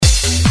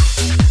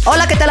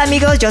Hola, ¿qué tal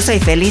amigos? Yo soy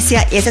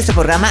Felicia y este es su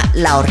programa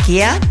La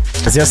Orgia.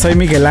 Pues yo soy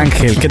Miguel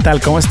Ángel. ¿Qué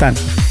tal? ¿Cómo están?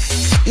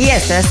 Y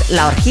esta es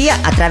La Orgia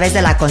a través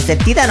de la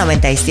Consentida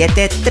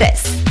 97.3.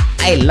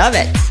 I love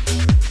it.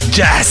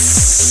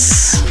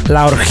 Yes.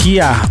 La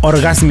Orgía,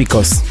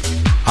 orgásmicos.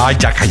 Ay,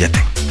 ya cállate.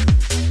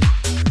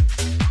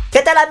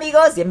 ¿Qué tal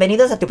amigos?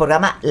 Bienvenidos a tu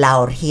programa La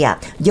Orgía.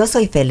 Yo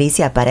soy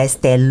Felicia para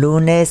este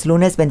lunes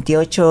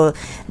 28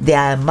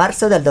 de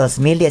marzo del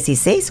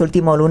 2016,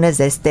 último lunes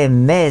de este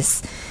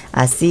mes.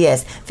 Así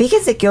es.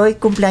 Fíjense que hoy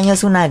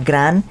cumpleaños una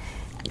gran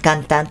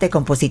cantante,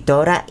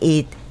 compositora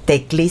y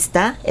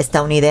teclista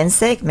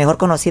estadounidense, mejor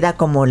conocida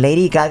como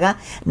Lady Gaga.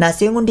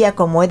 Nació en un día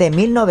como hoy de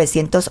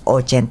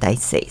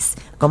 1986.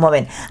 Como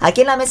ven,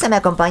 aquí en la mesa me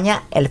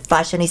acompaña el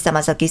fashionista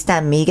masoquista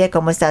Miguel.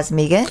 ¿Cómo estás,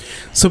 Miguel?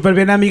 Súper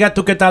bien, amiga.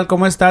 ¿Tú qué tal?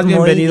 ¿Cómo estás? Muy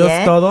Bienvenidos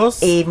bien.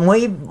 todos. Y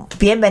muy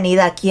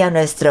bienvenida aquí a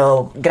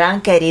nuestro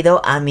gran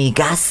querido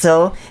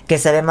amigazo, que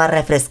se ve más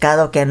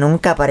refrescado que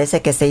nunca.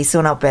 Parece que se hizo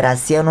una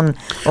operación,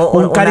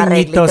 un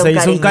cariñito, se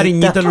hizo un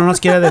cariñito, no nos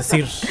quiere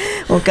decir.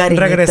 Un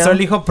cariñito. Regresó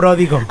el hijo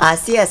pródigo.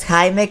 Así es,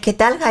 Jaime. ¿Qué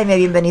tal, Jaime?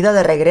 Bienvenido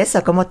de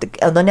regreso.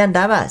 ¿Dónde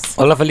andabas?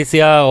 Hola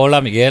Felicia,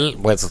 hola Miguel,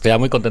 pues estoy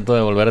muy contento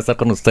de volver a estar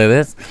con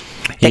ustedes.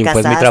 ¿Te Y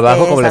casaste? pues mi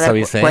trabajo, como les A ver,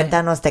 avisé.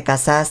 Cuéntanos, ¿te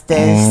casaste?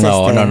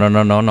 No.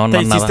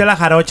 Te hiciste nada. la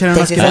jarocha, no ¿Te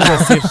nos hiciste quieres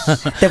decir.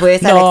 ¿Te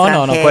fuiste al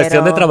extranjero? No,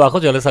 cuestión de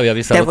trabajo yo les había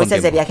avisado ¿Te con fuiste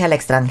de tiempo. viaje al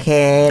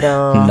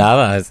extranjero?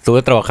 Nada,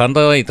 estuve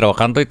trabajando.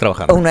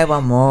 ¿Un nuevo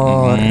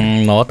amor?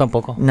 No,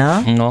 tampoco.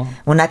 ¿No? No.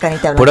 ¿Una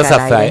canita blanca Puras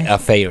al aire?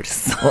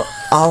 affairs.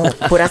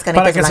 Puras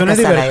canitas Para que suene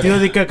blancas al divertido,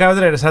 aire. di que acabas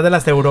de regresar de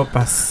las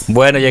Europas.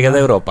 Bueno, llegué de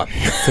Europa.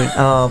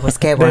 Oh, pues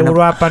qué De bueno.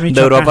 Europa, Michoacán.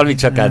 De Europa al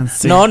Michoacán.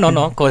 Sí.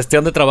 No,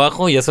 cuestión de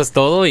trabajo y eso es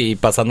todo y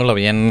pasándolo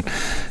bien,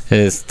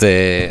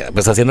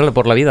 pues haciéndole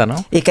por la vida, ¿no?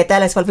 ¿Y qué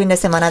tal les fue el fin de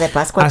semana de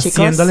Pascua, chicos?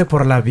 Haciéndole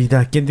por la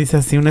vida. ¿Quién dice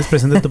así? ¿Una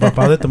expresión de tu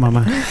papá o de tu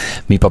mamá?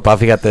 Mi papá,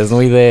 fíjate, es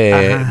muy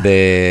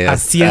de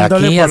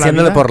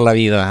haciéndole por la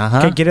vida. Ajá.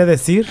 ¿Qué quiere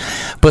decir?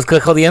 Pues que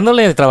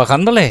jodiéndole,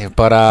 trabajándole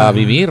para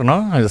vivir,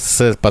 ¿no?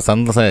 Es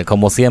pasándose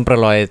como siempre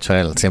lo ha hecho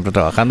él, siempre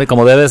trabajando y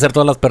como debe ser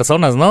todas las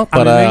personas, ¿no?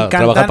 Para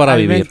trabajar para a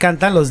mí me vivir.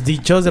 encantan los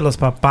dichos de los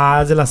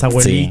papás, de las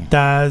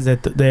abuelitas,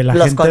 de la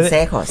Los gente.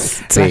 consejos.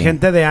 La Sí.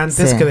 gente de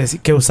antes Sí.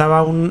 que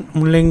usaba un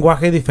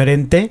lenguaje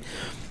diferente,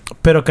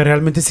 pero que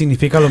realmente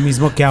significa lo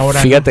mismo que ahora.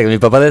 Fíjate, mi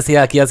papá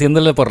decía aquí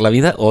haciéndole por la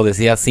vida o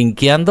decía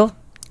sinqueando.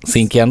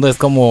 Sinqueando es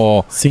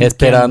como Sinqueando.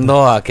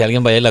 esperando a que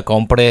alguien vaya y la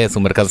compre su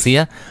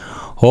mercancía.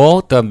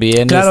 O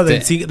también Claro, de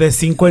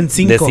 5 en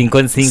 5. de 5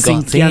 en 5. Sí,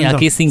 Sinqueando.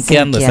 aquí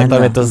sinqueando, Sinqueando.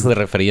 exactamente, eso se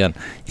referían.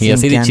 Y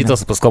así Sinqueando.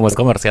 dichitos, pues como es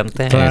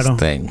comerciante, Claro.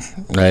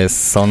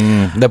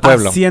 son de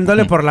pueblo.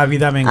 Haciéndole por la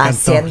vida, me encantó.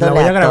 Haciéndole La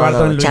voy a grabar, todo,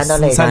 don Luis.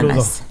 echándole Un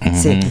saludo.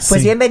 ganas. Sí. Pues Sí.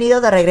 bienvenido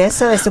de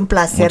regreso. Es un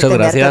placer Muchas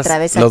tenerte gracias. otra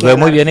vez Los aquí veo en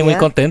muy la bien y muy Orgía.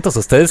 contentos.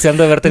 Ustedes se han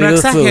de haber No tenido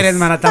exageren, sus...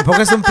 mana.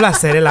 Tampoco es un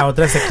placer. La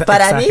otra es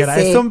Para mí exagera.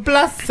 sí. Es un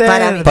placer.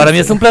 Para mí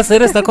es un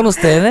placer estar con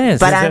ustedes.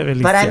 Para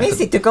Felicia. mí,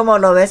 si tú como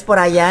lo ves por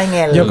allá en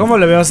el... Yo como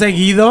lo veo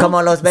seguido.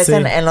 Como los ves sí.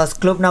 en los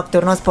club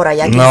nocturnos por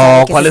allá. ¿quién No,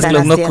 sabe qué ¿cuáles se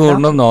club están haciendo?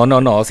 nocturnos?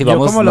 No. Si Yo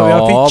vamos, como lo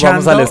veo vamos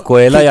fichando, a la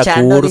escuela y a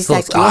fichando, dice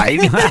cursos. aquí. Ay,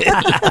 Miguel.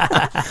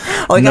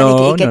 Oigan,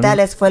 No, ¿y qué no, tal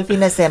no. les fue el fin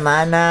de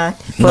semana?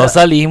 No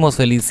salimos,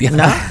 Felicia.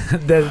 ¿No?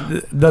 Pero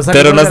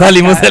no de la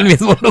salimos calle. del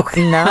mismo lugar.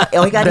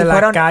 No, oigan, De y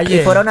la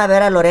calle. fueron a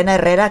ver a Lorena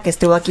Herrera, que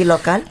estuvo aquí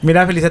local.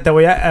 Mira, Felicia, te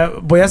voy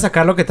a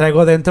sacar lo que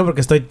traigo dentro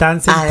porque estoy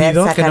tan A ver,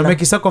 sentido que no sácalo. me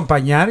quiso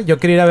acompañar. Yo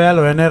quería ir a ver a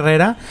Lorena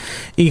Herrera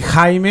y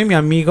Jaime, mi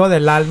amigo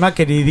del alma,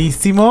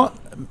 queridísimo.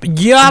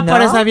 Yo ¿No?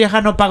 por esa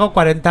vieja no pago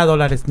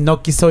 $40.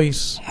 No quiso ir.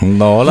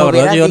 No, la Me verdad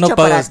hubieras yo no dicho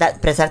pago. para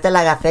prestarte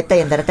la gafeta y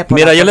entrarte por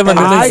Mira, la yo le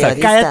puerta mandé de un los Ay,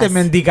 mensaje. cállate, periodistas.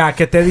 mendiga,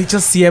 que te he dicho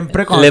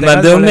siempre cuando Le tengas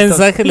mandé un boletos.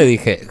 mensaje y le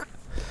dije,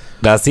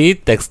 así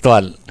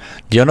textual,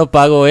 yo no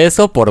pago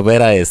eso por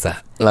ver a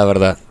esa, la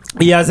verdad.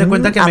 Y haz de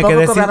cuenta que ¿A me poco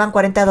quedé cobraban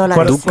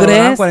 $40? ¿Tú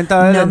cobraban crees?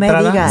 $40 No de me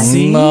entrada. digas.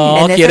 Sí. No,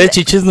 En ese- quiere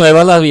chichis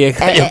nuevas la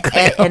vieja, yo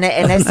creo.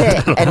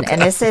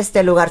 En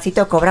ese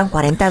lugarcito cobran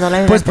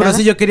 $40. Pues la por eso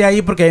entrada. yo quería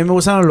ir porque a mí me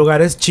gustan los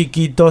lugares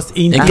chiquitos,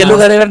 ¿En íntimos. qué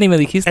lugar era? Ni me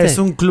dijiste. Es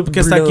un club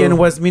que está aquí en Blue.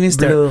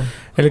 Westminster. Blue.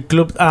 El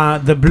club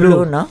The Blue.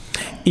 Blue, ¿no?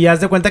 Y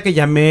haz de cuenta que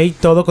llamé y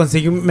todo,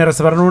 me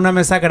reservaron una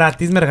mesa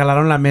gratis, me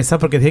regalaron la mesa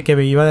porque dije que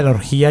me iba de la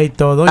orgía y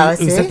todo. ¿Ah,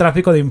 y hice sí?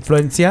 tráfico de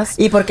influencias.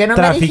 ¿Y por qué no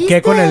me Trafiqué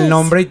dijiste? con el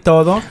nombre y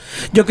todo.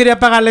 Yo quería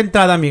pagar la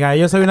entrada, amiga.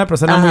 Yo soy una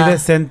persona Ajá. muy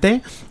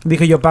decente.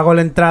 Dije, yo pago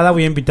la entrada,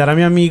 voy a invitar a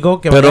mi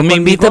amigo que Pero vaya me conmigo.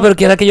 invita, pero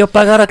quiera que yo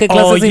pagara. ¿Qué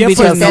clases Oye, de pues,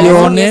 Si ustedes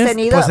invitaciones? hubiesen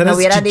ido, Pues me eres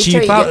hubieran dicho.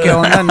 chichipa, ¿o qué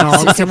onda? No,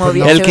 Sí, sí, me pues,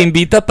 hubiera- El que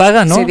invita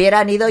paga, ¿no? Si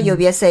hubieran ido, yo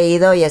hubiese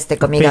ido y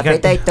con mi Fíjate.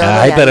 gafeta y todo.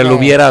 Ay, y pero ahí el le-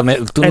 hubiera,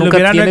 tú El nunca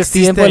hubiera no tienes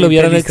existe, tiempo, el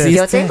hubiera no infelices.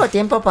 Yo existe. tengo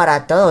tiempo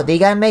para todo.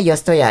 Díganme, yo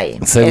estoy ahí.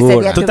 Seguro.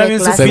 Ese día Tú tuve también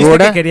clase. supiste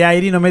 ¿Segura? que quería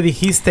ir y no me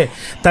dijiste.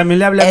 También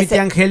le hablé a mi Ese-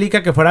 tía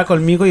Angélica que fuera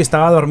conmigo y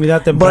estaba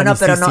dormida temprano.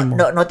 Bueno,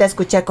 pero no te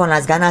escuché con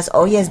las ganas.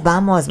 Oyes,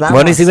 vamos.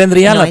 Bueno, ¿y si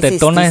vendría No la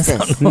tetona esa?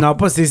 insististe. No,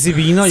 pues sí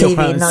vino. Sí,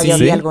 vino, yo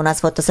sí. vi algunas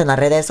fotos en las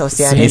redes Sí,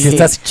 sociales. sí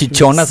estás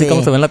chichona, así Sí.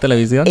 como se ve en la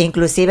televisión.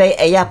 Inclusive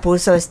ella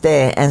puso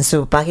en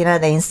su página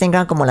de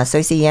Instagram, como la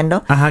estoy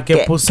siguiendo, Ajá,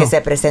 ¿qué puso? que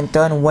se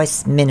presentó en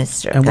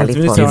Westminster, En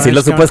California. Westminster. ¿Y sí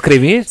lo supo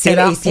escribir? Sí,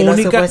 Era y sí lo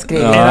supo única,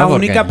 escribir. era Ah, porque-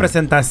 única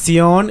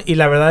presentación y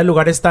la verdad el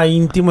lugar está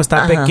íntimo,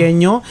 está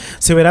pequeño.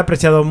 Se hubiera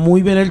apreciado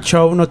muy bien el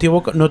show, no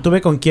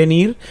tuve con quién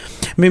ir.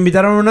 Me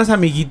invitaron unas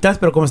amiguitas,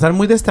 pero como están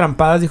muy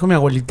destrampadas, dijo mi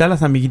abuelita,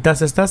 las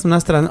amiguitas estas,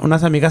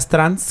 unas amigas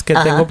trans que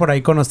tengo por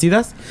ahí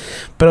conocidas,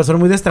 pero son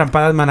muy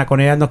destrampadas, mana,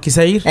 con ellas no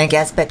quise ir. ¿En qué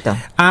aspecto?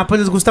 Pues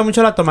les gusta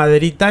mucho la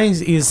tomaderita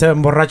y se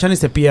emborrachan y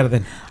se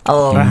pierden.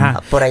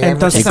 Por allá.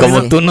 Entonces, y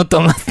como tú no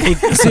tomas.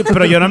 Sí,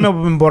 pero yo no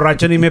me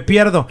emborracho ni me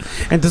pierdo.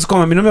 Entonces,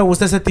 como a mí no me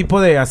gusta ese tipo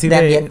de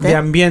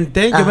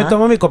ambiente, yo me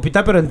tomo mi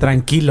copita, pero en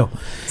tranquilo.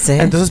 ¿Sí?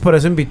 Entonces, por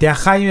eso invité a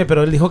Jaime,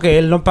 pero él dijo que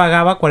él no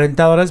pagaba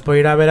 $40 por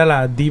ir a ver a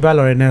la diva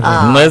Lorena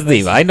Herrera. No es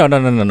diva. Ay, no.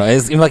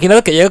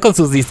 Imagínate que llegue con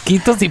sus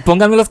disquitos y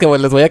pónganme los que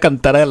les voy a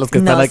cantar a los que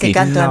están aquí.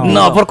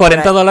 No, por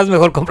 $40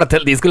 mejor cómprate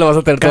el disco y lo vas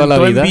a tener toda la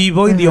vida. En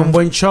vivo y dio un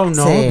buen show,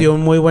 ¿no? Sí. Dio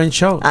un muy buen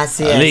show.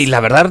 Así es. Y la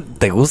verdad,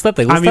 ¿te gusta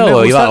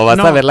o vas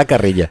a ver la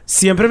carrilla?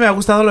 Siempre me ha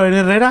gustado Lorena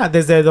Herrera.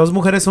 Desde Dos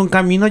Mujeres Un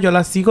Camino, yo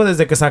la sigo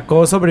desde que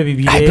sacó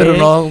Sobreviviré. Ay, pero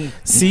no.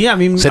 Sí, a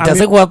mí. ¿Se te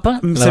hace guapa?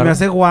 Se me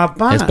hace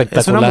guapa.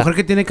 Espectacular. Es una mujer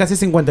que tiene casi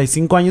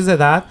 55 años de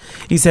edad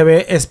y se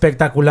ve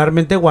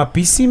espectacularmente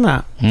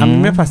guapísima. A mí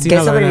me fascina.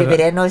 ¿Qué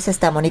Sobreviviré no es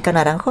esta Mónica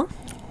Naranjo?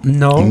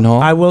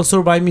 No, I Will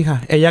Survive,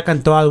 mija. Ella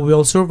cantó I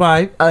Will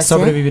Survive,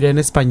 Sobreviviré en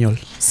español.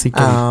 Sí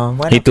que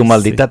bueno, y tu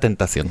maldita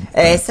tentación.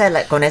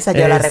 Con esa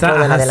yo la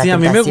recuerdo, la de la tentación. A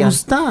mí me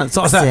gusta.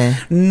 O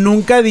sea,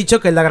 nunca he dicho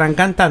que es la gran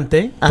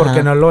cantante,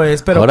 porque no lo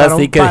es, pero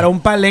para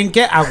un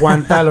palenque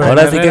aguanta lo.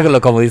 Ahora sí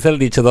que como dice el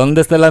dicho, ¿dónde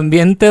está el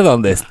ambiente?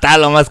 Donde está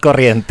lo más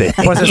corriente.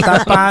 Pues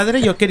está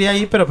padre, yo quería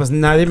ir, pero pues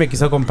nadie me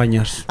quiso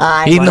acompañar.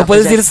 Y no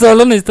puedes ir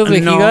solo, necesitas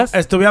vejigas. No,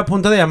 estuve a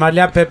punto de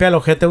llamarle a Pepe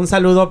Alojete. Un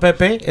saludo,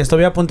 Pepe.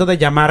 Estuve a punto de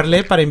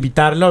llamarle para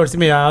invitarlo a ver si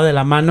me llevaba de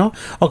la mano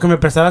o que me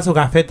prestara su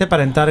gafete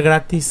para entrar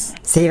gratis.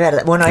 Sí,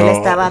 verdad. Bueno, él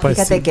estaba,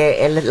 fíjate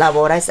que él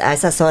labora a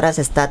esas horas,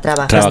 está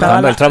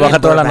trabajando. Él trabaja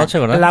toda la noche,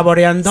 ¿verdad?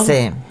 Laboreando.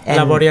 Sí.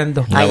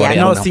 Laboreando.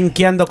 No,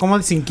 sinqueando.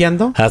 ¿Cómo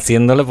sinqueando?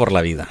 Haciéndole por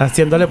la vida.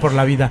 Haciéndole por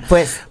la vida.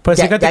 Pues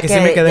fíjate que sí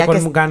me quedé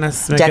con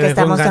ganas. Ya que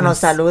estamos en los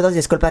saludos,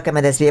 disculpa que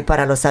me desvíe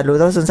para los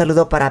saludos. Un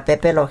saludo para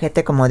Pepe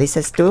Lojete, como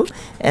dices tú,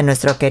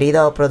 nuestro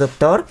querido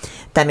productor.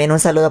 También un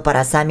saludo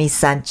para Sammy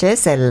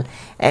Sánchez, el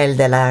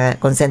de la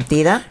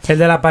consentida. El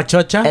de la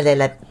pachocha. El de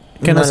la...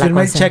 Que nos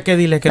firme el cheque,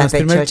 dile, que nos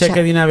firme el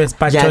cheque de una vez,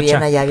 pachocha.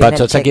 Ya viene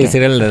pachocha quiere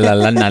decir el de la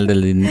lana, el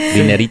del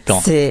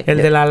dinerito. Sí. El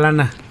de la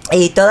lana.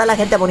 Y toda la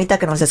gente bonita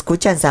que nos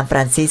escucha en San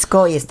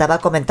Francisco, y estaba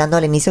comentando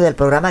al inicio del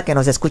programa que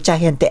nos escucha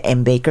gente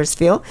en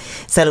Bakersfield.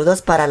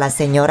 Saludos para la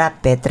señora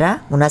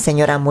Petra, una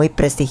señora muy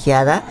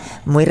prestigiada,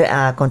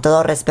 con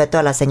todo respeto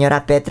a la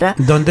señora Petra.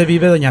 ¿Dónde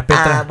vive doña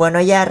Petra? Bueno,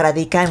 ella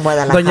radica en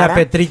Guadalajara. Doña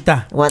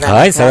Petrita.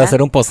 Ay, sabe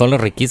hacer un pozole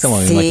riquísimo,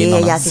 me imagino.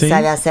 Sí, ella sí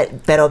sabe hacer,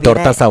 pero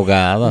tortas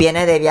ahogadas.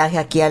 Viene de viaje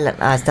aquí a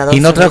Estados Unidos.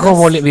 ¿Y no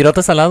trajo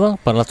virote salado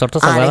para las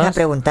tortas ahogadas? Deja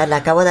preguntarle,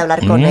 acabo de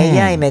hablar con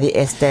ella y me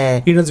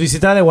y nos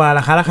visita de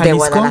Guadalajara,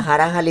 Jalisco. De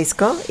Guadalajara,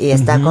 Jalisco, y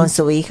está con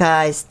su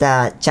hija,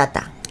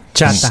 Chata.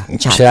 Ya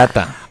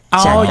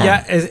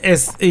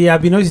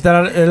vino a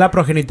visitar, ¿es la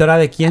progenitora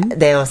de quién?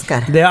 De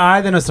Oscar.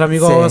 De nuestro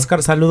amigo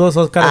Oscar. Saludos,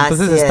 Oscar.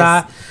 Entonces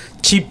está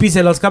chipis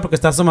el Oscar porque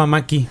está su mamá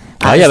aquí.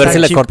 Ay, a ver si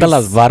le corta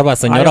las barbas,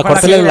 señora.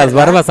 Córtele las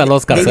barbas al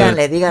Oscar.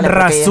 Díganle.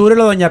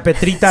 Rasúrelo, doña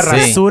Petrita,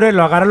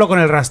 rasúrelo, agárralo con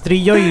el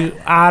rastrillo y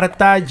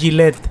harta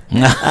Gillette.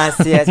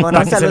 Así es. Bueno,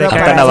 un saludo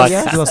para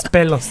ellos. Los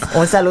pelos.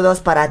 Un saludo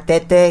para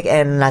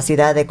Tete en la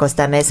ciudad de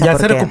Costa Mesa. ¿Ya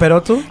se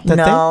recuperó tú, Tete?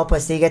 No,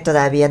 pues sigue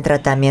todavía en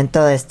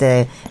tratamiento,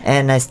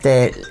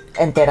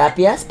 en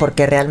terapias,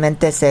 porque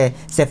realmente se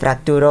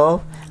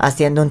fracturó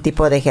haciendo un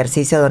tipo de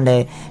ejercicio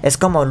donde es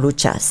como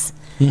luchas.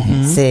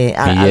 Sí,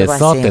 y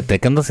eso, así.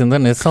 ¿Qué ando haciendo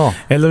en eso?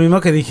 Es lo mismo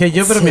que dije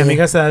yo, pero mi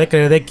amiga se da de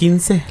creer de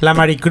 15. La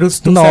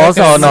Maricruz, tú no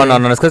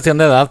es cuestión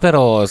de edad,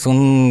 pero es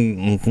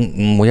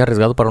muy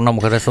arriesgado para una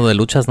mujer eso de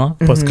luchas, ¿no?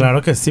 Pues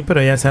claro que sí,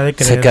 pero ella se da de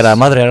creer. Se quedará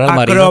madrear al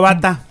marido.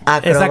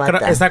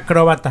 Es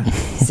acróbata.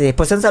 Sí,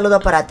 pues un saludo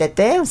para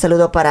Tete, un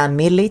saludo para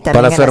Mili.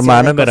 También para su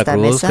hermano en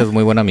Veracruz, que es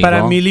muy buen amigo.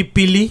 Para Mili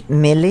Pili.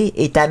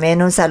 Y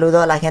también un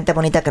saludo a la gente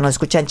bonita que nos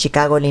escucha en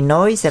Chicago,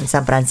 Illinois, en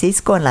San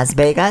Francisco, en Las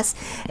Vegas,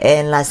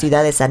 en la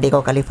ciudad de San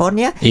Diego,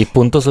 California. Y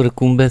puntos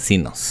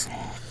circunvecinos.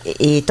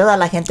 Y toda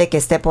la gente que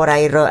esté por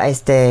ahí,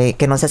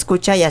 que nos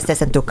escucha, ya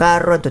estés en tu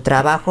carro, en tu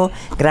trabajo,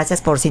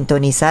 gracias por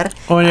sintonizar.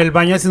 O en el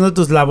baño haciendo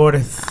tus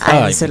labores.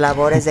 En sus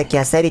labores de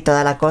quehacer y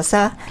toda la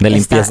cosa. De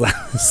limpieza.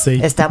 Sí.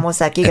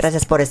 Estamos aquí,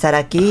 gracias por estar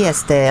aquí.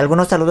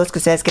 ¿Algunos saludos que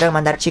ustedes quieran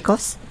mandar,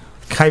 chicos?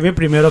 Jaime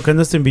primero, que es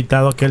nuestro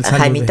invitado, que él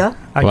salude. ¿Jaimito?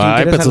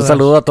 Pues un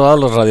saludo a todos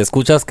los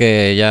radioescuchas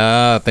que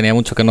ya tenía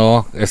mucho que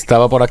no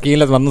estaba por aquí.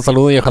 Les mando un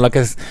saludo y ojalá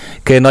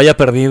que no haya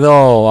perdido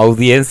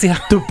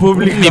audiencia. Tu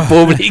público. Mi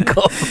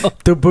público.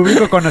 Tu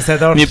público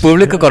conocedor. Mi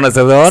público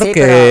conocedor, sí,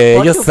 que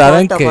ellos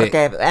saben que...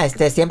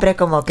 Porque siempre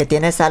como que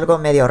tienes algo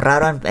medio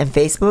raro en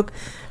Facebook.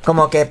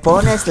 Como que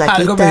pones la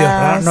algo medio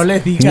raro, no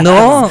le digas.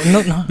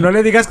 No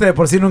le digas que de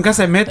por sí nunca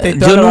se mete.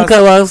 Yo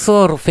nunca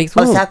uso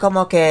Facebook. O sea,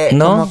 como que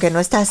no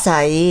estás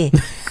ahí.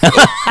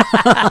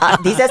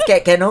 Dices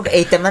que nunca,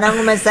 y te mandan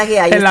un mensaje y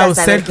ahí el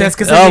ausente, es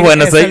que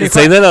bueno,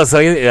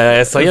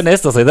 soy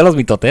honesto, soy de los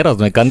mitoteros.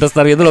 Me encanta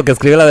estar viendo lo que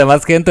escribe la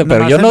demás gente,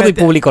 pero yo no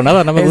publico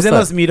nada, no me gusta. Es de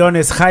los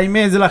mirones.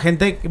 Jaime es de la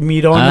gente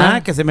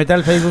mirona que se mete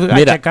al Facebook a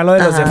checar lo de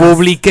los demás.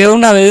 Publiqué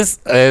una vez,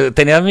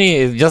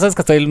 yo sabes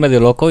que estoy medio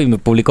loco y me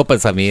publico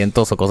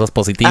pensamientos o cosas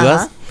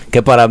positivas,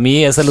 que para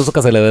mí es el uso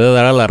que se le debe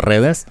dar a las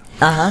redes.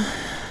 Ajá.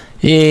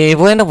 Y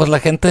bueno, pues la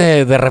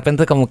gente de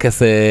repente como que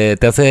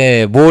te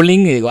hace bullying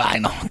y digo, ay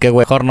no, qué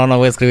mejor no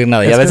voy a escribir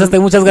nada. Y a veces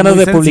tengo muchas ganas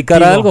de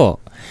publicar algo.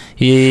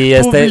 Y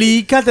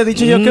publica, te he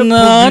dicho yo que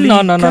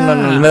no,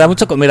 me da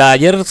mucho. Mira,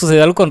 ayer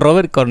sucedió algo con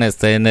Robert,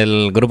 en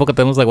el grupo que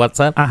tenemos de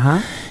WhatsApp.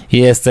 Ajá.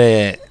 Y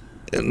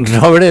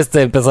Robert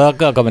empezó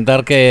a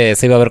comentar que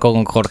se iba a ver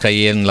con Jorge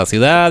ahí en la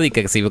ciudad y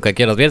que si que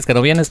quieres vienes, que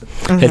no vienes.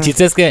 Uh-huh. El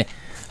chiste es que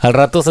al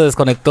rato se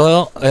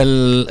desconectó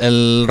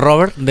el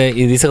Robert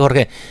y dice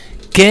Jorge,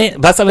 ¿qué?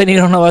 ¿Vas a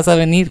venir o no vas a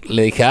venir?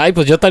 Le dije, ay,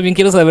 pues yo también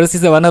quiero saber si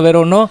se van a ver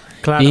o no.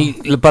 Claro. Y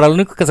para lo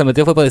único que se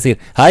metió fue para decir,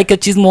 ay, qué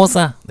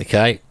chismosa. Dije,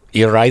 ay,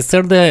 y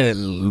Riser de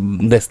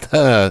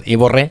esta... Y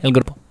borré el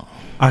grupo.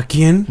 ¿A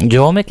quién?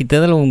 Yo me quité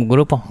del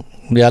grupo.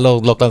 Ya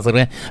lo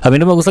cancelé. A mí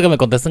no me gusta que me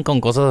contesten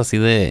con cosas así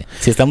de...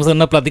 Si estamos en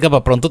una plática,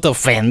 para pronto te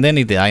ofenden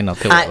y ay, no,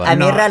 qué a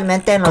mí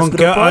realmente en los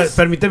grupos...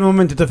 Permíteme un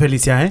momentito,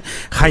 Felicia,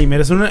 Jaime,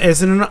 eres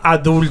un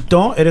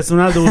adulto,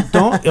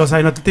 o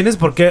sea, no te tienes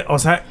por qué, o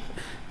sea...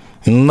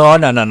 No.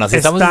 Si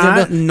estamos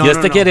diciendo,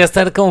 yo quería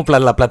estar como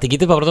la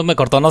platiquita y para pronto me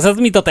cortó. No seas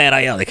mitotera.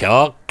 Y yo dije,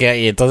 ok,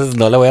 y entonces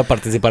no le voy a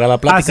participar a la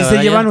plática. Así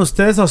se llevan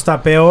ustedes,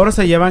 hasta peor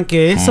se llevan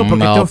que eso. ¿Por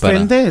qué te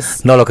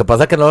ofendes? No, lo que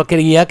pasa es que no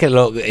quería que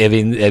lo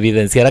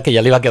evidenciara que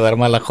ya le iba a quedar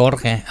mal a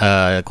Jorge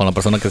con la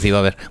persona que se iba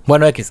a ver.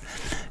 Bueno, X.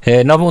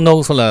 No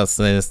uso las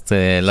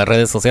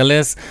redes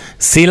sociales.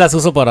 Sí las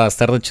uso para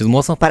estar de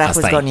chismoso. Para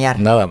juzgonear.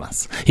 Nada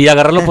más. Y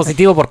agarrar lo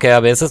positivo porque a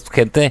veces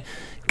gente...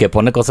 que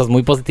pone cosas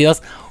muy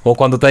positivas, o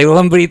cuando traigo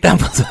hambrita,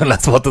 pues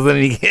las fotos de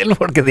Miguel,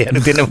 porque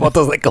diario tiene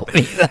fotos de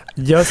comida.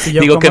 Yo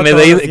digo que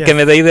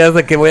me dé ideas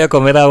de qué voy a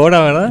comer ahora,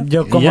 ¿verdad?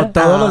 Yo como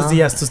todos los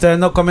días. ¿Ustedes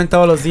no comen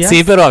todos los días?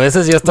 Sí, pero a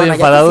veces yo estoy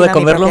enfadado de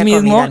comer lo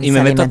mismo y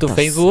me meto a tu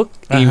Facebook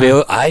y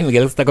veo, ay,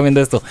 Miguel está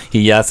comiendo esto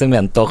y ya se me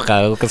antoja,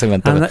 algo que se me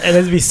antoja.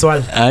 Eres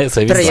visual. Ay,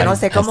 soy pero visual. Yo no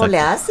sé cómo le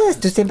haces.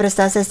 Tú siempre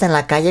estás en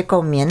la calle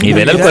comiendo. Y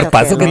ver el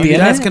cuerpazo que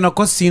tiene. Es que no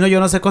cocino, yo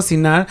no sé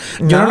cocinar.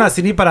 Yo no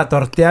nací ni para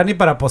tortear ni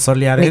para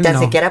pozolear. Ni tan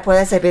siquiera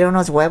puedes servir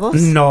unos huevos.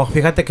 No,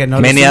 fíjate que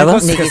no.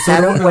 ¿Meneados?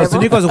 Los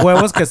únicos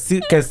huevos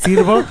que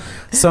sirvo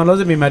son los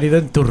de mi marido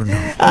en turno.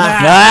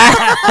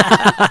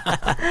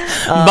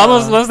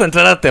 Vamos a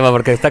entrar al tema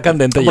porque está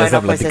candente ya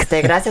esa plática.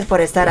 Pues gracias por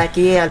estar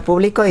aquí al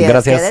público y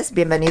gracias. A ustedes.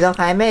 Bienvenido,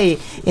 Jaime, y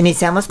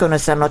iniciamos con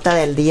nuestra nota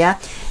del día.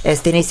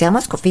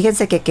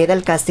 Fíjense que Kay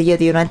del Castillo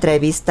dio una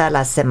entrevista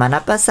la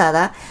semana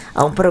pasada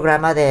a un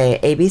programa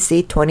de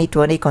ABC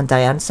 2020 con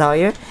Diane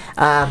Sawyer.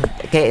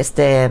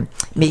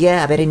 Miguel,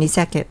 a ver,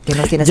 inicia, que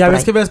nos tienes ya por ves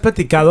ahí. Que habías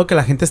platicado que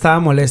la gente estaba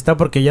molesta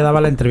porque ella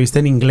daba la entrevista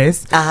en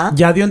inglés. Ajá.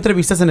 Ya dio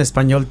entrevistas en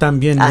español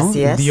también, ¿no?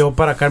 Así es. Dio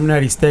para Carmen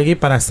Aristegui,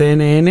 para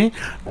CNN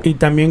y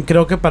también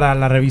creo que para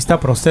la revista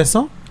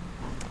Proceso.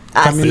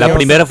 La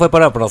primera fue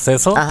para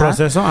Proceso. Ajá.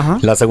 Proceso, ajá.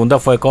 La segunda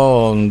fue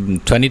con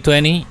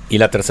 2020 y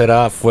la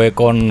tercera fue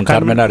con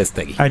Carmen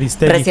Aristegui.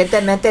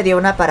 Recientemente dio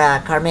una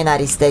para Carmen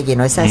Aristegui,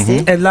 ¿no es así?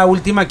 Uh-huh. Es la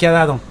última que ha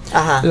dado.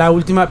 Ajá. La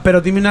última,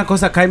 pero dime una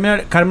cosa,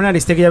 Carmen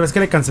Aristegui, ya ves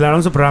que le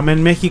cancelaron su programa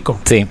en México.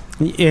 Sí.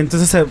 Y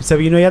entonces se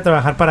vino ella a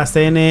trabajar para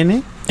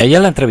CNN. Ella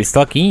la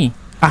entrevistó aquí.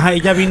 Ajá,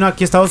 ella vino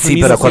aquí a Estados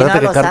Unidos. Pero acuérdate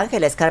que Los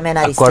Ángeles, Carmen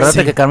Aristegui.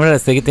 Acuérdate que Carmen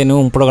Aristegui tiene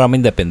un programa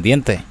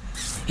independiente.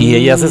 Y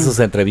ella hace sus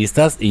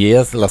entrevistas y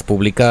ellas las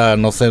publica,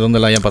 no sé dónde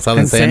la hayan pasado,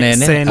 en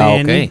CNN.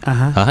 CNN. Ok.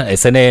 Ajá.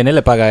 CNN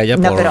le paga a ella.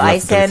 No, pero hay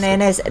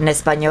CNN en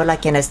español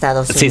aquí en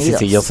Estados Unidos.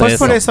 Sí, yo sé. Pues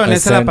por eso, en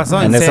esa la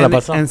pasó. En esa la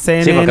pasó. En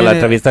CNN. Sí, porque la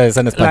entrevista es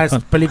en español.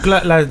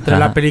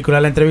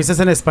 La entrevista es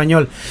en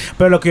español.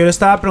 Pero lo que yo le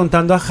estaba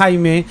preguntando a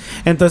Jaime,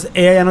 entonces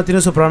ella ya no tiene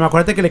su programa.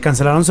 Acuérdate que le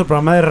cancelaron su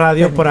programa de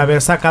radio por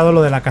haber sacado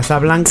lo de la Casa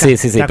Blanca. Sí,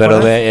 pero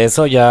de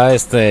eso ya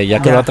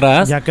quedó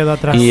atrás. Ya quedó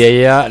atrás. Y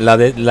ella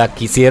la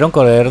quisieron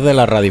correr de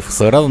la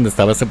radiodifusora donde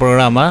estaba ese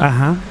programa.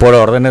 Ajá. Por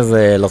órdenes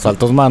de los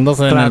altos mandos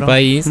en el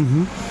país.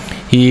 Uh-huh.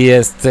 Y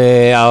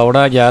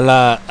ahora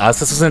ya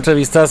hace sus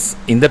entrevistas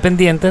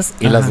independientes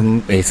y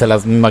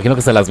me imagino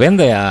que se las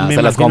vende,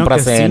 se las compra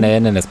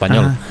CNN en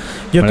español. Ajá.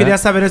 Yo quería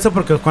saber eso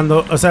porque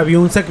vi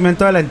un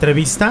segmento de la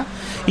entrevista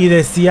y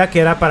decía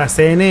que era para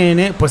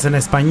CNN, pues en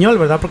español,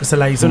 ¿verdad? Porque se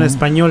la hizo en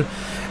español.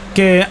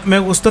 Que me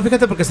gustó,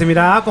 fíjate, porque se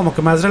miraba como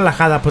que más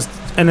relajada, pues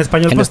en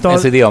español, pues todo en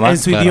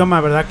su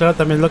idioma, ¿verdad? Claro,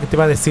 también es lo que te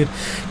iba a decir,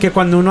 que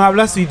cuando uno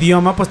habla su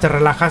idioma, pues te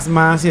relajas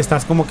más y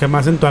estás como que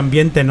más en tu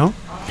ambiente, ¿no?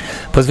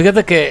 Pues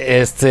fíjate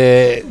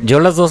que yo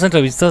las dos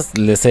entrevistas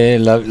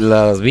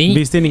las vi.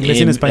 ¿Viste en inglés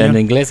y en español? En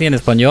inglés y en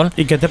español.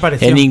 ¿Y qué te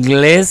pareció? En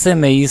inglés se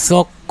me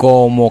hizo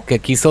como que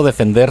quiso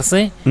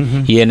defenderse,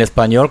 uh-huh. Y en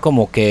español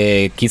como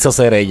que quiso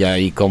ser ella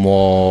y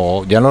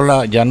como ya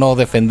no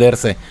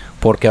defenderse,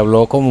 porque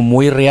habló como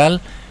muy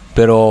real,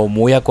 pero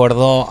muy de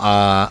acuerdo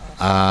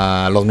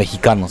a los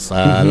mexicanos,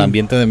 al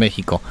ambiente de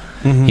México.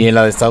 Y en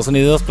la de Estados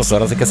Unidos, pues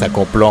ahora sí que se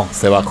acopló,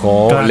 se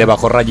bajó, claro, le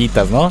bajó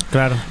rayitas, ¿no?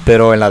 Claro.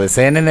 Pero en la de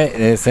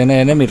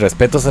CNN, mis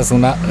respetos, es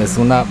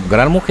una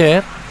gran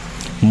mujer,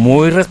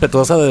 muy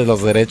respetuosa de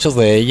los derechos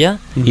de ella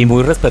y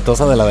muy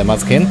respetuosa de la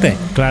demás gente.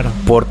 Claro.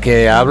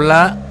 Porque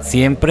habla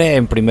siempre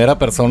en primera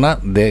persona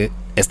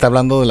está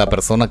hablando de la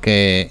persona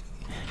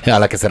a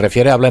la que se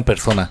refiere, habla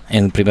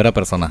en primera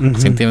persona.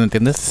 ¿Sí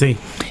entiendes? Sí.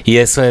 Y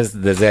eso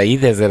es desde ahí,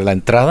 desde la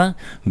entrada,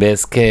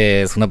 ves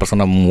que es una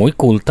persona muy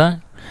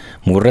culta,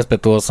 muy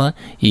respetuosa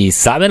y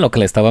sabe lo que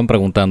le estaban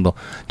preguntando.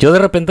 Yo de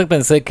repente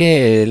pensé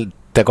que,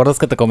 ¿te acuerdas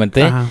que te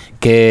comenté? Ajá.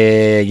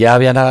 Que ya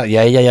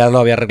ella ya lo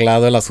había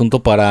arreglado el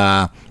asunto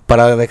para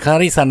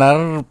dejar y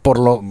sanar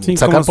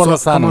sacar por lo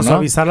sano, ¿no?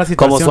 Suavizar la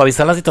situación. Como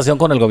suavizar la situación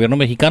con el gobierno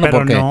mexicano. Pero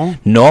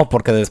porque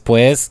porque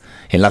después,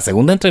 en la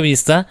segunda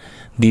entrevista,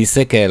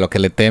 dice que lo que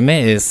le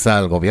teme es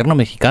al gobierno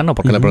mexicano,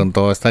 porque le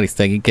preguntó a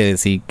Aristegui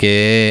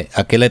que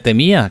a qué le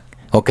temía,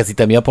 o que si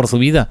temía por su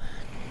vida.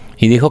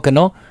 Y dijo que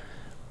no.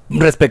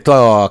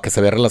 Respecto a que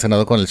se había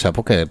relacionado con el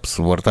Chapo, que pues,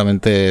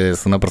 supuestamente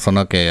es una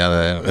persona que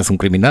es un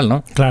criminal,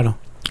 ¿no? Claro.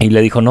 Y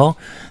le dijo no.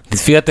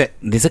 Fíjate,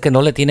 dice que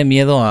no le tiene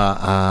miedo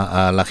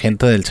a la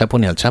gente del Chapo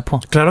ni al Chapo.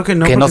 Claro que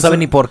no. Que no sabe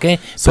ni por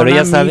qué. Pero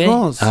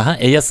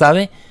ella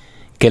sabe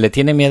que le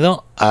tiene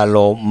miedo a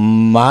lo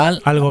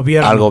mal... Al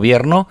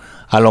gobierno.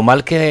 A lo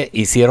mal que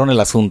hicieron el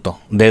asunto.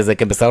 Desde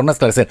que empezaron a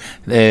esclarecer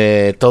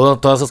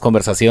todas sus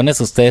conversaciones,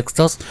 sus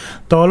textos.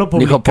 Todo lo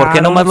publicaron. Dijo, ¿por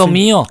qué no más lo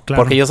mío?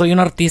 Claro. Porque yo soy un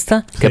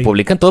artista que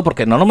publica en todo.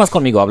 Porque no nomás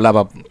conmigo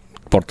hablaba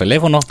por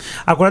teléfono.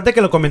 Acuérdate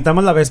que lo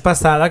comentamos la vez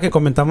pasada, que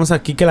comentamos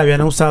aquí que la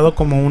habían usado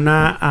como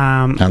una...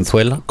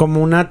 ¿Anzuelo?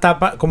 Como una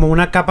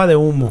capa de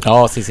humo.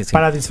 Oh, sí.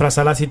 Para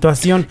disfrazar la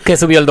situación. Que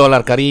subió el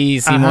dólar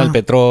carísimo, el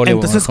petróleo.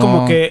 Entonces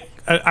como que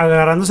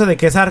agarrándose de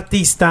que es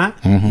artista,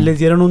 les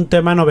dieron un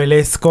tema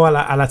novelesco a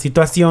la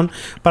situación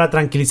para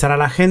tranquilizar a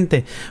la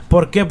gente.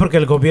 ¿Por qué? Porque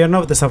el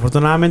gobierno,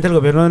 desafortunadamente el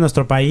gobierno de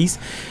nuestro país,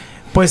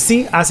 pues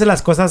sí, hace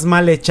las cosas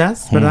mal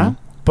hechas, ¿verdad?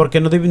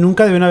 Porque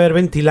nunca debieron haber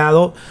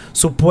ventilado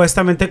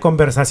supuestamente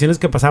conversaciones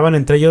que pasaban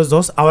entre ellos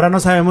dos. Ahora no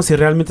sabemos si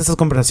realmente esas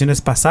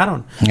conversaciones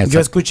pasaron. Exacto. Yo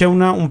escuché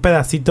un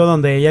pedacito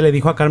donde ella le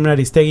dijo a Carmen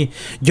Aristegui,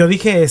 ¿yo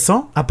dije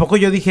eso? ¿A poco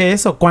yo dije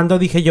eso? ¿Cuándo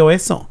dije yo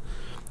eso?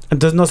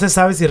 Entonces no se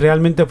sabe si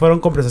realmente fueron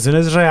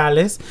conversaciones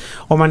reales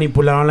o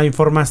manipularon la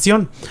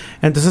información.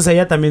 Entonces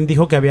ella también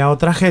dijo que había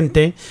otra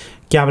gente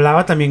que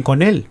hablaba también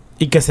con él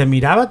y que se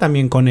miraba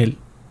también con él.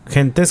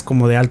 Gentes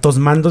como de altos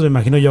mandos, me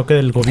imagino yo, que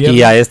del gobierno.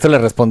 Y a esto le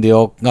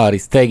respondió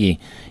Aristegui.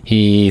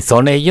 ¿Y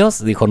son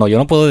ellos? Dijo, no, yo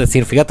no puedo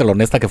decir, fíjate lo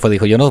honesta que fue,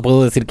 dijo, yo no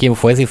puedo decir quién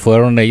fue, si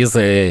fueron ellos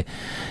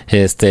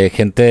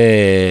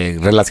gente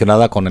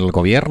relacionada con el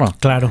gobierno.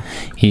 Claro.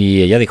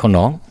 Y ella dijo,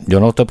 no, yo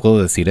no te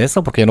puedo decir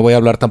eso, porque yo no voy a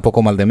hablar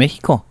tampoco mal de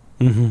México.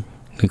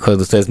 Dijo,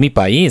 usted es mi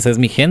país, es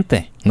mi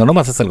gente. No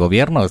nomás es el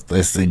gobierno.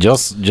 Yo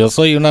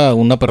soy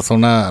una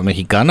persona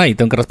mexicana y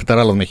tengo que respetar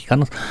a los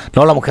mexicanos.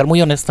 No, la mujer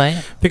muy honesta,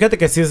 ¿eh? Fíjate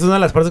que sí, es una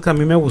de las partes que a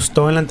mí me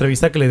gustó en la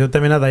entrevista que le dio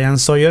también a Diane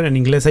Sawyer. En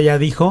inglés ella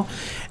dijo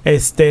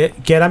que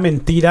era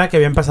mentira que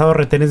habían pasado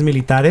retenes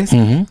militares,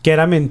 que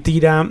era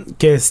mentira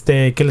que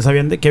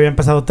habían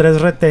pasado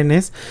 3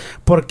 retenes,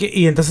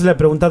 y entonces le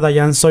pregunta a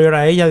Diane Sawyer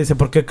a ella, dice,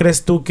 ¿por qué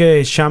crees tú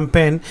que Sean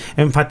Penn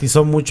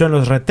enfatizó mucho en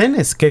los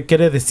retenes? ¿Qué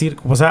quiere decir?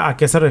 O sea, ¿a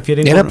qué se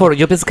refiere?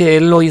 Yo pensé que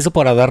él lo hizo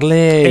para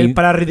darle...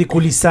 para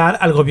ridiculizar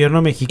al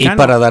gobierno mexicano. Y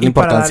para darle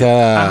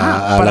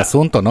importancia al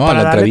asunto, ¿no? A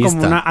la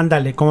entrevista.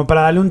 Como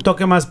para darle un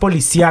toque más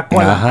policíaco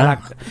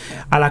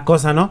a la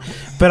cosa, ¿no?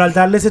 Pero al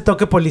darle ese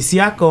toque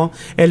policíaco,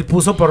 él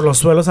puso por los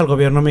suelos al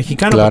gobierno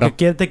mexicano. Claro.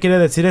 Porque ¿qué te quiere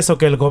decir eso?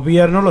 Que el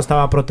gobierno lo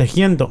estaba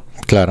protegiendo.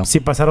 Claro.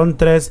 Si pasaron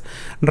 3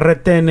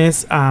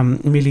 retenes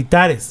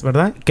militares,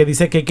 ¿verdad? Que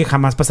dice que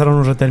jamás pasaron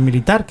un retén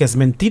militar, que es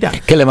mentira.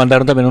 Que le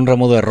mandaron también un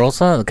ramo de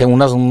rosa, que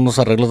unos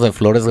arreglos de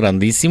flores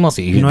grandísimos,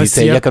 y no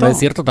dice ella que no es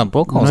cierto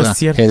tampoco. No es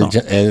cierto.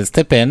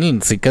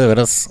 Penn sí que de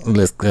veras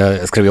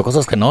escribió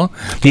cosas que no.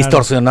 Claro.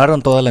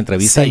 Distorsionaron toda la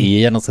entrevista y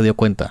ella no se dio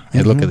cuenta.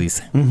 Es lo que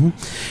dice.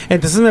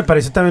 Entonces me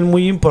pareció también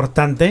muy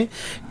importante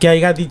que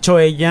haya dicho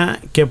ella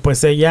que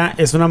pues ella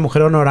es una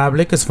mujer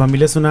honorable, que su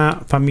familia es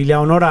una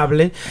familia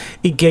honorable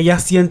y que ella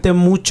siente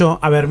mucho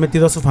haber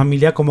metido a su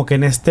familia como que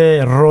en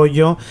este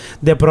rollo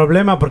de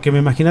problema, porque me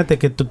imagínate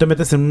que tú te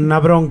metes en una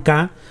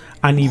bronca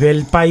a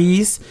nivel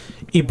país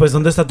y pues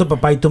 ¿dónde está tu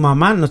papá y tu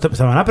mamá?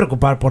 Se van a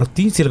preocupar por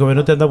ti si el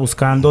gobierno te anda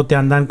buscando, te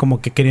andan como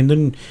que queriendo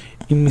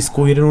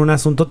inmiscuir en un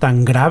asunto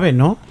tan grave,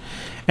 ¿no?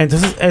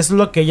 Entonces es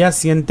lo que ella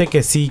siente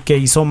que sí, que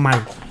hizo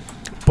mal.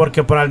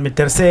 Porque por al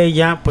meterse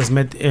ella, pues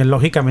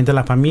lógicamente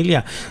la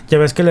familia. Ya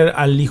ves que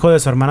al hijo de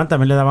su hermana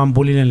también le daban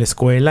bullying en la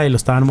escuela y lo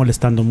estaban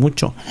molestando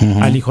mucho,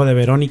 al hijo de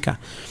Verónica.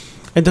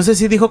 Entonces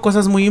sí dijo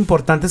cosas muy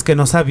importantes que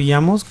no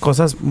sabíamos,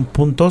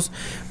 puntos.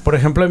 Por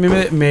ejemplo, a mí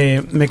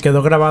me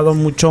quedó grabado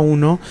mucho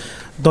uno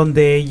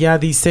donde ella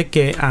dice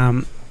que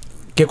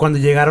cuando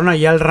llegaron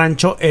allí al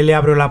rancho, él le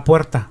abrió la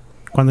puerta.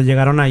 Cuando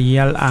llegaron allí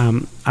a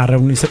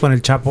reunirse con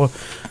el Chapo,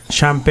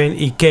 Champagne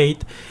y Kate,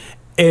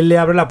 él le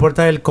abre la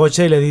puerta del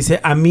coche y le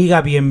dice,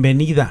 amiga,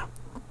 bienvenida.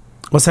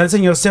 O sea, el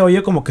señor se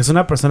oye como que es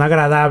una persona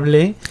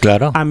agradable,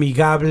 claro,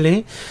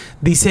 amigable.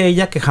 Dice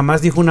ella que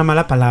jamás dijo una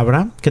mala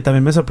palabra, que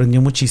también me sorprendió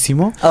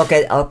muchísimo.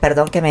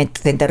 Perdón que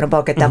te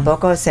interrumpa, que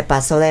tampoco se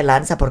pasó de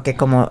lanza, porque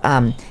como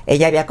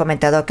ella había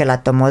comentado que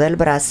la tomó del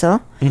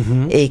brazo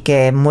y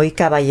que muy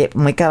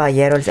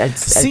caballero el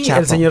sí, Chapo.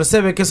 El señor se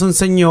ve que es un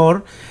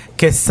señor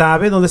que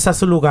sabe dónde está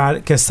su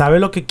lugar, que sabe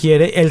lo que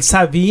quiere. Él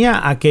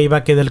sabía a qué iba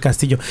a quedar el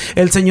castillo.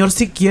 El señor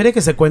sí quiere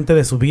que se cuente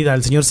de su vida.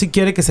 El señor sí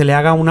quiere que se le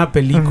haga una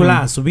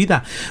película a su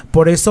vida.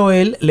 Por eso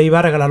él le iba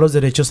a regalar los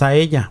derechos a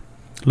ella.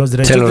 Los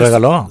derechos se los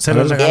regaló. Se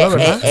los regaló,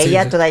 ¿verdad?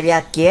 Ella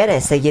todavía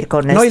quiere seguir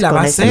con esto. No, y la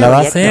va a hacer. La va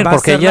a hacer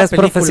porque ella es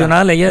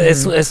profesional. Ella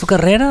es su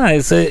carrera,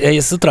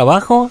 es su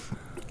trabajo.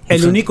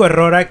 El único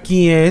error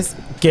aquí es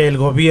que el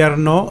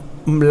gobierno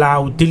la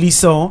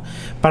utilizó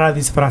para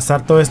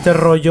disfrazar todo este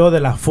rollo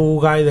de la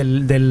fuga y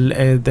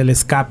del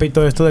escape y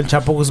todo esto del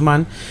Chapo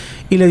Guzmán,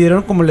 y le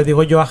dieron, como le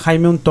digo yo a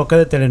Jaime, un toque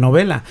de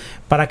telenovela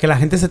para que la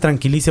gente se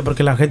tranquilice,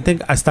 porque la gente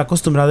está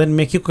acostumbrada en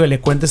México que le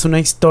cuentes una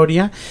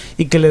historia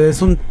y que le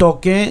des un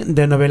toque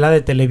de novela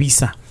de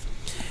Televisa.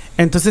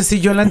 Entonces, sí,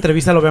 yo en la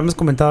entrevista, lo habíamos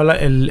comentado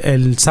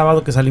el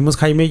sábado que salimos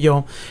Jaime y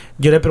yo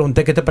le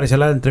pregunté qué te pareció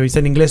la entrevista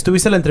en inglés. ¿Tú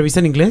viste la entrevista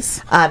en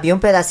inglés? Vi un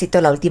pedacito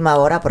la última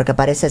hora, porque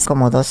parece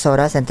como 2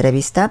 horas de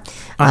entrevista.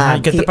 Ajá,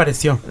 ¿y qué te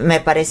pareció? Me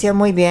pareció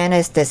muy bien,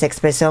 se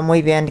expresó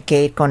muy bien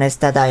Kate con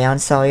esta Diane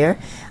Sawyer.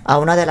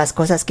 Una de las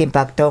cosas que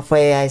impactó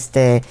fue,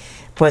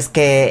 pues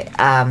que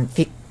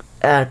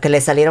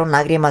le salieron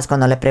lágrimas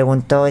cuando le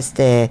preguntó,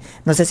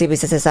 no sé si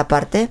viste esa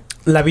parte.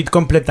 La vi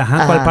completa,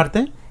 ajá. ¿Cuál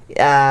parte?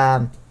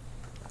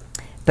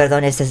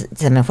 Perdón,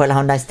 se me fue la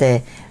onda,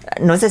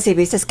 no sé si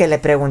viste que le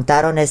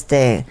preguntaron,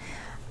 que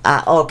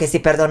si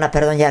perdón,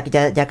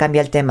 ya cambié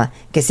el tema,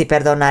 que si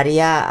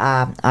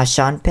perdonaría a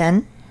Sean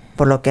Penn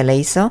por lo que le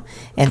hizo.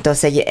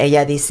 Entonces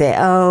ella dice,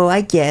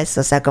 I guess,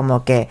 o sea,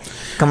 como que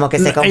se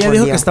confundió. Ella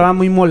dijo que estaba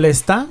muy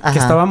molesta, que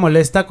estaba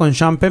molesta con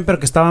Sean Penn, pero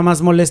que estaba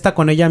más molesta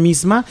con ella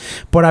misma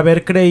por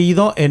haber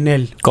creído en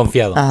él.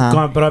 Confiado.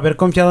 Por haber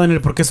confiado en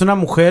él, porque es una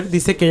mujer,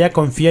 dice que ella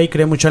confía y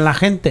cree mucho en la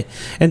gente.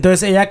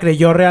 Entonces ella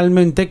creyó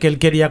realmente que él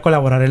quería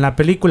colaborar en la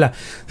película,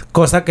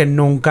 cosa que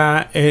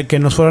nunca, que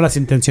no fueron las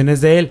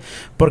intenciones de él,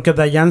 porque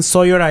Diane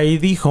Sawyer ahí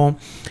dijo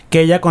que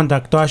ella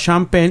contactó a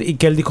Sean Penn y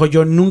que él dijo,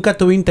 yo nunca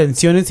tuve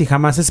intenciones y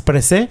jamás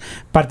expresé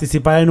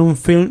participar en un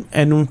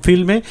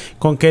filme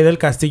con Kate del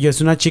Castillo. Es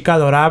una chica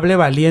adorable,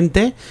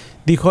 valiente,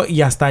 dijo,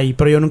 y hasta ahí,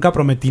 pero yo nunca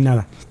prometí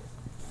nada.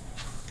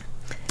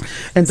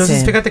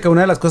 Entonces, fíjate que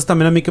una de las cosas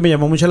también a mí que me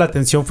llamó mucho la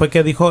atención fue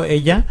que dijo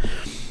ella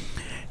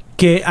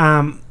que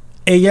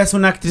ella es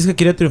una actriz que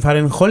quiere triunfar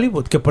en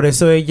Hollywood, que por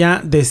eso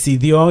ella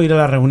decidió ir a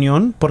la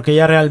reunión, porque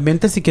ella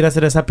realmente sí quiere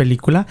hacer esa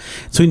película.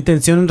 Su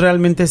intención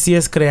realmente sí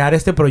es crear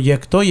este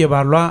proyecto,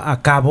 llevarlo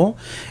a cabo.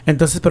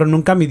 Entonces, pero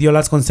nunca midió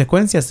las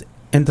consecuencias.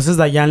 Entonces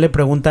Diane le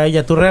pregunta a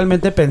ella, ¿tú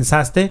realmente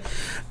pensaste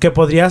que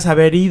podrías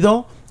haber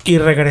ido y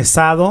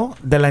regresado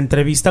de la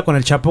entrevista con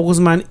el Chapo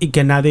Guzmán y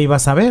que nadie iba a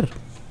saber?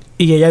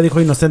 Y ella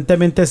dijo,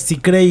 inocentemente sí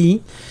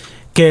creí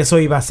que eso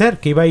iba a ser,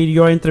 que iba a ir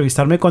yo a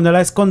entrevistarme con él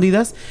a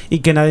escondidas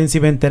y que nadie se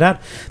iba a enterar.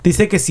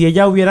 Dice que si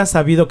ella hubiera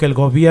sabido que el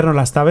gobierno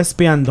la estaba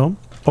espiando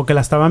o que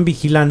la estaban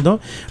vigilando,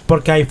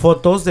 porque hay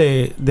fotos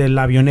de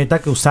la avioneta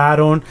que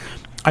usaron,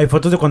 hay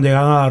fotos de cuando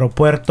llegaron al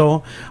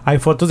aeropuerto, hay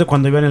fotos de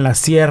cuando iban en la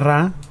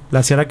sierra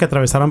que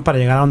atravesaron para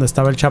llegar a donde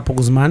estaba el Chapo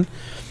Guzmán.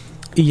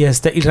 Y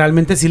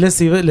realmente sí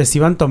les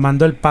iban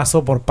tomando el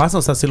paso por paso,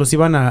 o sea, sí los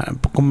iban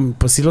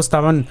pues sí lo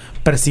estaban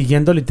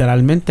persiguiendo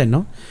literalmente,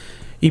 ¿no?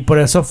 Y por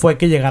eso fue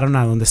que llegaron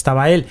a donde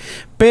estaba él.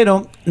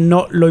 Pero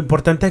no, lo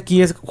importante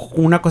aquí es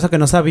una cosa que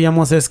no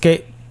sabíamos, es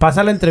que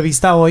pasa la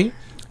entrevista hoy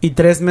y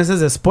 3 meses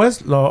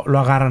después lo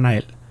agarran a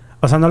él.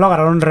 O sea, no lo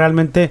agarraron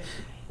realmente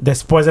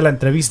después de la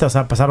entrevista, o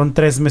sea, pasaron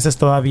 3 meses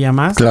todavía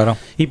más. Claro.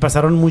 Y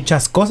pasaron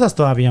muchas cosas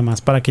todavía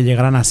más para que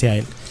llegaran hacia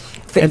él.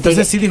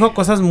 Entonces sí dijo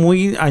cosas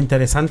muy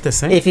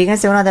interesantes, ¿eh? Y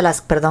fíjense, una de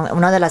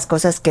las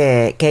cosas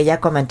que ella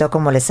comentó,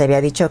 como les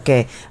había dicho,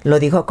 que lo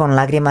dijo con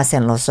lágrimas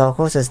en los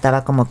ojos,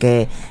 estaba como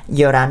que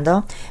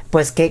llorando,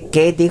 pues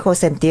que dijo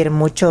sentir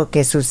mucho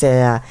que sus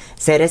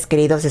seres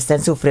queridos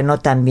estén sufriendo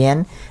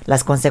también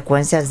las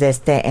consecuencias de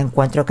este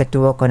encuentro que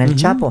tuvo con el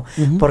Chapo,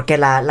 porque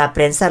la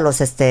prensa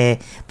los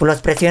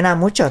presiona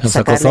mucho. Nos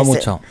acosó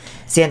mucho.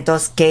 Sí,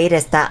 entonces Kate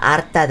está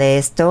harta de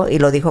esto y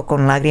lo dijo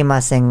con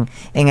lágrimas en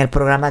el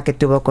programa que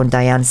tuvo con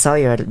Diane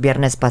Sawyer el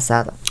viernes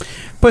pasado.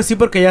 Pues sí,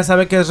 porque ella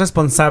sabe que es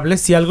responsable.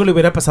 Si algo le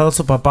hubiera pasado a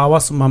su papá o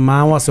a su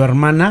mamá o a su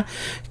hermana,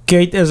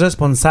 Kate es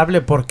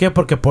responsable. ¿Por qué?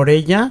 Porque por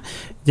ella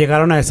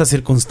llegaron a estas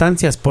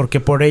circunstancias, porque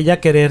por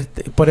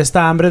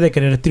esta hambre de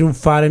querer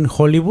triunfar en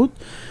Hollywood,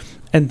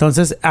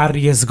 entonces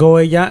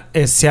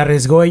se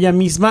arriesgó ella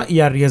misma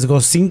y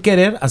arriesgó sin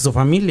querer a su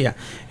familia.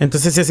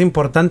 Entonces sí es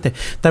importante.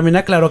 También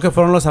aclaró que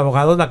fueron los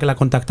abogados la que la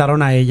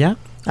contactaron a ella,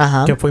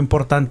 que fue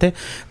importante.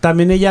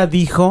 También ella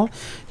dijo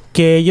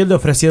que ellos le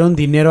ofrecieron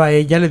dinero a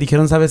ella, le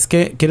dijeron, ¿sabes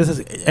qué?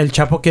 El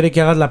Chapo quiere que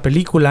hagas la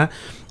película,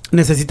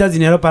 necesitas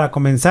dinero para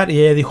comenzar, y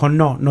ella dijo,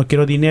 no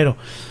quiero dinero.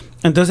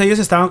 Entonces ellos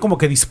estaban como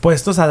que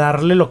dispuestos a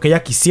darle lo que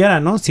ella quisiera,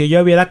 ¿no? Si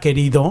ella hubiera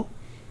querido,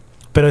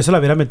 pero eso la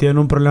hubiera metido en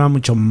un problema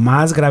mucho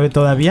más grave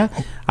todavía,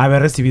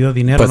 haber recibido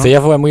dinero. Pues ¿no?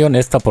 ella fue muy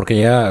honesta porque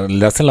ella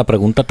le hacen la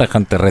pregunta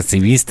tajante,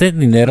 ¿recibiste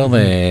dinero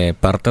de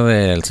parte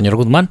del señor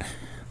Guzmán?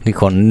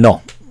 Dijo,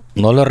 no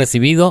lo he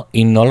recibido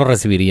y no lo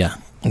recibiría.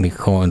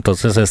 Dijo,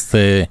 entonces,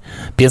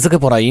 pienso que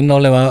por ahí no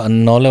le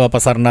va a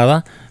pasar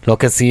nada. Lo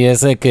que sí es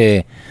de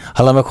que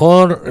a lo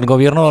mejor el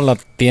gobierno la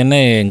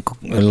tiene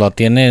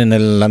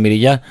en la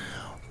mirilla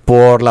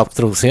por la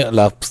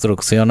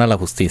obstrucción a la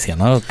justicia,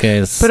 ¿no? Que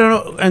es...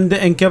 Pero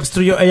 ¿en qué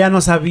obstruyó? Ella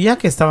no sabía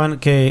que estaba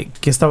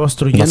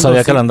obstruyendo. ¿No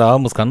sabía que la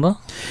andaban buscando?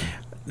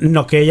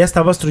 No, que ella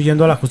estaba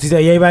obstruyendo a la justicia.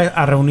 Ella iba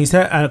a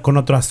reunirse con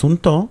otro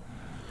asunto.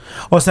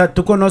 O sea,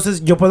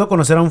 yo puedo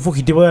conocer a un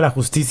fugitivo de la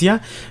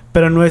justicia,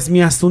 pero no es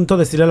mi asunto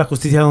decirle a la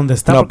justicia dónde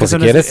está. No, pues si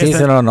quieres, sí,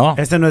 si no.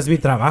 Este no es mi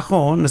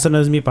trabajo, ese no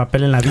es mi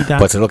papel en la vida.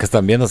 Pues es lo que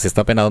están viendo, si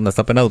está penado o no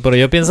está penado. Pero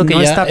yo pienso que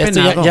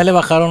no ya le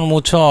bajaron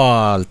mucho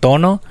al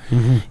tono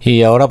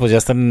y ahora pues ya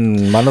están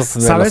en manos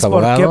de los abogados. ¿Sabes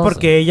por qué?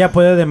 Porque ella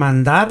puede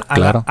demandar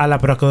a la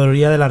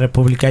Procuraduría de la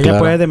República. Ella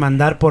puede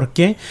demandar, ¿por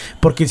qué?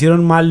 Porque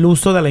hicieron mal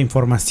uso de la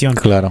información.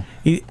 Claro.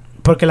 Y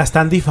porque la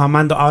están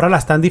difamando. Ahora la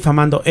están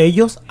difamando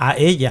ellos a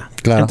ella.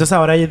 Claro. Entonces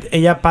ahora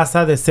ella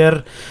pasa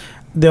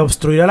de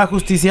obstruir a la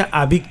justicia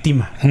a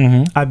víctima.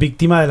 A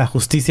víctima de la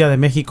justicia de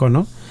México,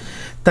 ¿no?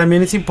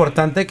 También es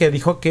importante que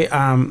dijo que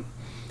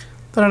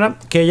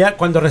ella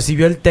cuando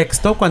recibió el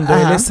texto, cuando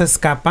él se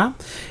escapa,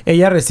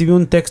 ella recibe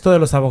un texto de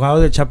los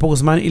abogados de Chapo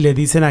Guzmán y le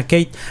dicen a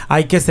Kate,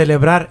 hay que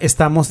celebrar,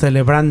 estamos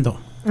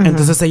celebrando.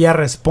 Entonces ella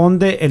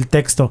responde el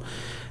texto.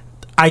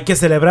 Hay que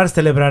celebrar,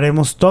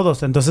 celebraremos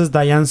todos. Entonces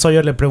Diane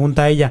Sawyer le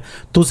pregunta a ella,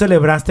 ¿tú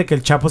celebraste que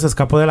el Chapo se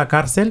escapó de la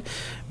cárcel?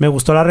 Me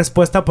gustó la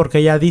respuesta porque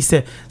ella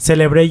dice,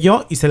 celebré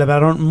yo y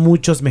celebraron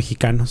muchos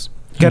mexicanos.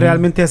 Que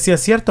realmente así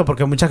es cierto,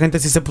 porque mucha gente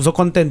sí se puso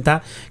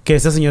contenta que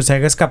ese señor se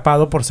haya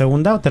escapado por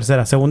segunda o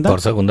tercera, por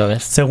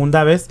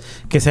segunda vez,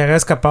 que se haya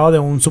escapado de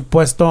un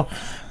supuesto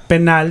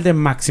penal de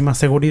máxima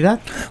seguridad.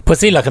 Pues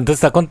sí, la gente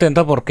está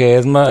contenta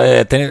porque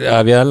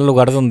había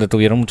lugares donde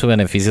tuvieron muchos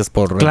beneficios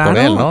por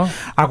él, ¿no?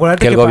 Acuérdate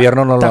que el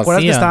gobierno no lo hacía. ¿Te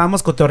acuerdas que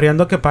estábamos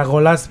cotorreando que pagó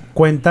las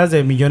cuentas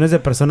de millones de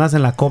personas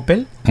en la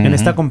Coppel? En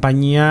esta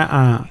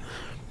compañía,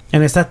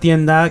 en esta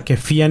tienda que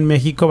fía en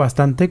México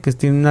bastante, que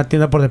tiene una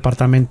tienda por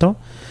departamento,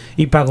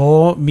 y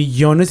pagó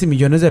millones y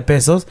millones de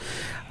pesos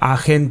a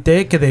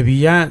gente que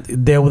debía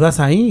deudas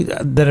ahí.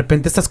 De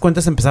repente estas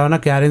cuentas empezaban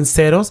a quedar en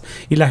ceros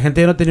y la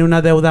gente ya no tenía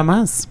una deuda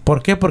más.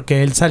 ¿Por qué?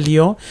 Porque él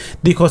salió,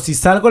 dijo, si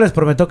salgo les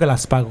prometo que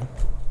las pago.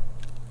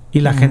 Y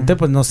la gente,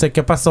 pues no sé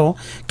qué pasó,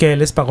 que él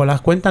les pagó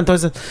las cuentas.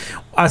 Entonces,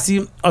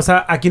 así, o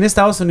sea, aquí en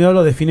Estados Unidos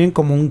lo definen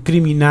como un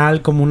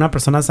criminal, como una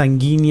persona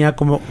sanguínea,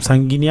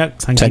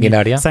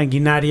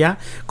 sanguinaria,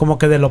 como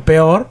que de lo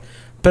peor.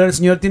 Pero el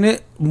señor tiene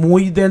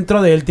muy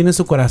dentro de él, tiene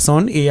su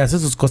corazón y hace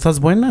sus cosas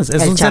buenas.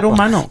 Es un ser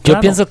humano. Yo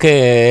pienso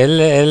que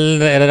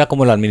él era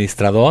como el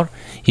administrador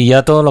y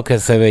ya todo lo que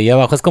se veía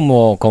abajo es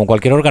como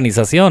cualquier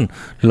organización.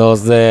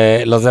 Los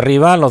de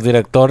arriba, los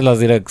directores,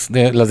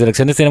 las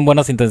direcciones tienen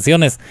buenas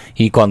intenciones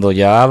y cuando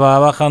ya va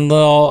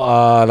bajando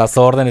a las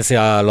órdenes y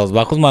a los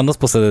bajos mandos,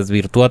 pues se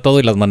desvirtúa todo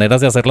y las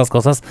maneras de hacer las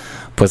cosas,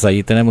 pues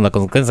ahí tenemos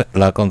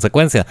la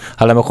consecuencia.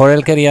 A lo mejor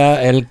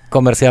él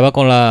comerciaba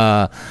con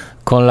la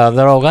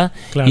droga,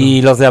 claro.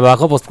 Y los de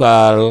abajo pues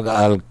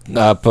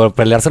por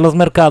pelearse los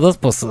mercados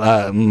pues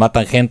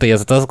matan gente y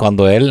hace todo eso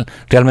cuando él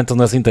realmente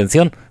no es su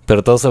intención,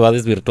 pero todo se va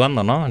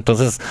desvirtuando, ¿no?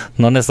 Entonces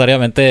no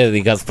necesariamente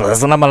digas pues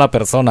es una mala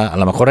persona, a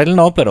lo mejor él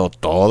no, pero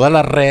toda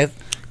la red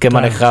que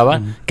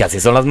manejaba, que así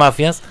son las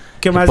mafias,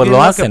 pues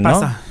lo hacen,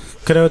 ¿no?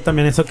 Creo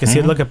también eso que sí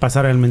es lo que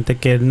pasa realmente,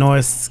 que no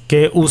es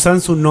que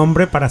usan su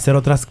nombre para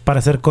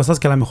hacer cosas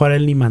que a lo mejor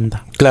él ni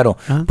manda. Claro,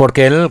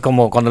 porque él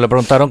como cuando le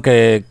preguntaron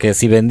que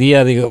si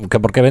vendía, digo, que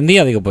por qué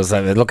vendía, digo, pues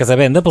es lo que se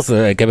vende, pues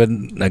hay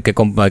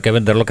que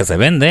vender lo que se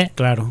vende.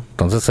 Claro.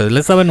 Entonces él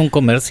estaba en un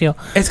comercio.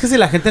 Es que si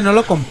la gente no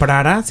lo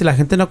comprara, si la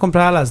gente no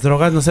comprara las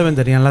drogas, no se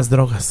venderían las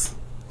drogas.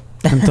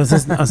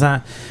 Entonces, o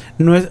sea,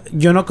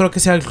 yo no creo que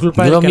sea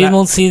culpa de lo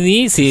mismo un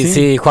CD,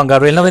 si Juan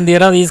Gabriel no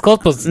vendiera discos,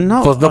 pues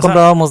no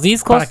comprábamos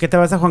discos. ¿Para qué te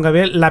vas a Juan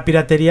Gabriel? La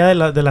piratería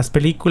de las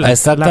películas.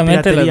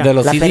 Exactamente, de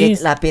los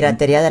CDs. La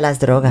piratería de las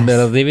drogas. De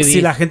los DVDs.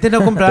 Si la gente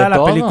no comprara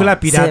la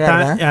película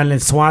pirata en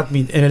el SWAT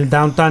Meet, en el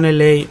Downtown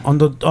LA,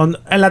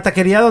 en la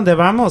taquería donde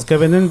vamos, que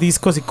venden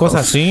discos y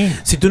cosas. Sí.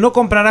 Si tú no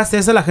compraras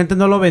eso, la gente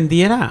no lo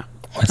vendiera.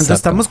 Exacto. Entonces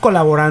estamos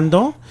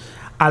colaborando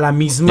a la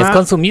misma... Es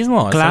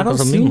consumismo. Claro,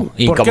 sí.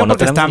 Y ¿por qué?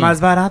 Porque está más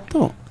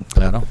barato.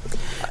 Claro.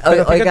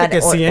 Oigan,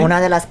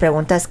 una de las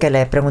preguntas que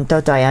le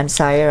preguntó Diane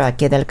Sawyer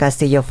aquí del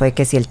Castillo fue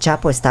que si el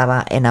Chapo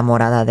estaba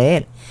enamorada de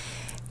él.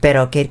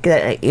 Pero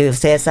y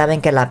ustedes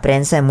saben que la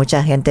prensa y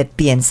mucha gente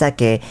piensa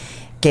que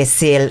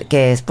si él,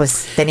 que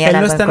pues tenía... Él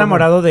no está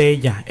enamorado de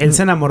ella. Él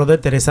se enamoró de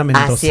Teresa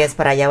Mendoza. Así es,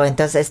 para allá.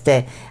 Entonces,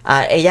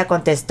 ella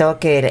contestó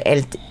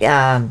que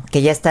que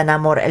ella está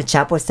el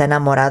Chapo está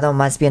enamorado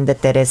más bien de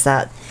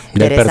Teresa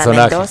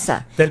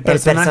Mendoza. Del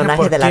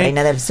personaje de la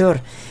Reina del Sur.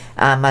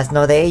 Más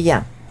no de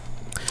ella.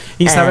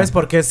 ¿Y sabes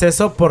por qué es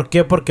eso? ¿Por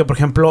qué? Porque, por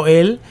ejemplo,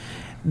 él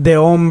de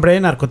hombre,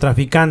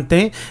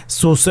 narcotraficante,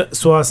 su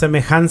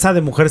semejanza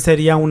de mujer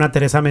sería una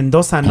Teresa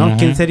Mendoza, ¿no?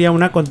 ¿Quién sería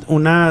una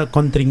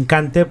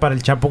contrincante para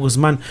el Chapo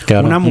Guzmán?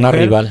 Claro, una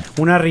mujer,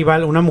 una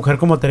rival. Una mujer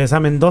como Teresa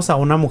Mendoza,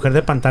 una mujer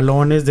de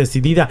pantalones,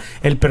 decidida,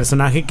 el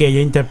personaje que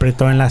ella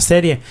interpretó en la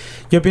serie.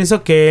 Yo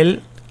pienso que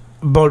él,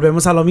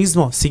 volvemos a lo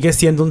mismo, sigue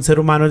siendo un ser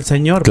humano el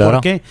señor. Claro.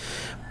 ¿Por qué?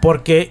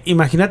 Porque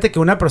imagínate que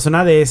una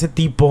persona de ese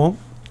tipo,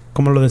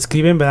 como lo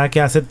describen, ¿verdad?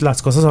 Que hace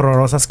las cosas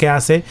horrorosas que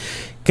hace,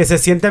 que se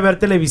siente a ver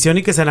televisión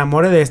y que se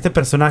enamore de este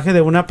personaje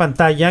de una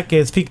pantalla que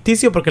es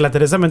ficticio, porque la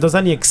Teresa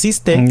Mendoza ni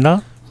existe.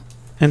 No.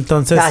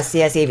 Entonces,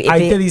 así es,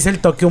 ahí te dice el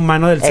toque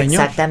humano del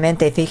señor.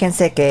 Exactamente.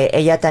 Fíjense que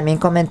ella también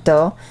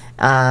comentó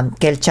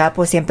que el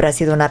Chapo siempre ha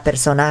sido una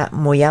persona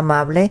muy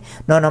amable,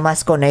 no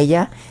nomás con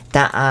ella,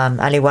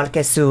 al igual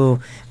que su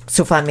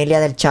familia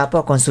del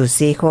Chapo, con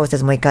sus hijos,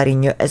 es muy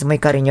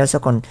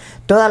cariñoso con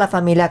toda la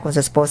familia, con su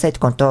esposa y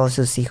con todos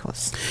sus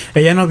hijos.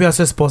 ¿Ella no vio a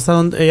su esposa?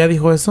 ¿Dónde ella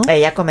dijo eso?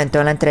 Ella comentó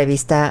en la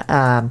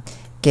entrevista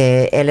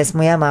que él es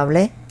muy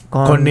amable.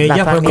 Con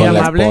ella fue muy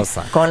amable.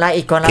 Con la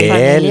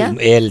familia.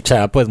 El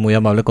Chapo es muy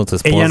amable con su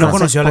esposa. Ella no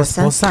conoció a la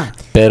esposa.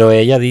 Pero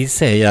ella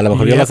dice, a lo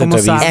mejor vio las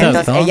entrevistas.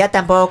 Entonces, ¿no? ella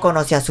tampoco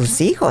conoció a sus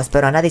hijos,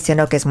 pero anda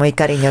diciendo que es muy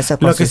cariñoso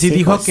con sus hijos. Lo que sí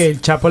dijo que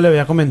el Chapo le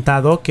había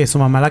comentado que su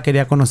mamá la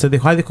quería conocer.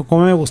 Dijo,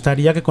 ¿cómo me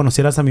gustaría que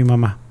conocieras a mi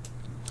mamá?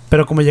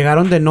 Pero como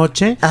llegaron de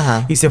noche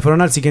y se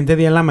fueron al siguiente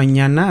día en la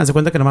mañana, hace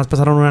cuenta que nomás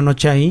pasaron una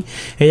noche ahí.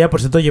 Ella, por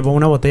cierto, llevó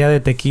una botella de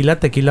tequila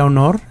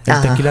Honor, el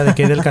tequila de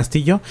Key del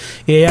Castillo.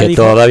 Y ella que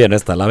dijo, todavía no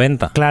está a la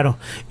venta. Claro.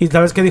 Y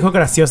 ¿sabes qué dijo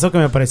gracioso? Que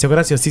me pareció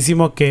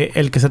graciosísimo, que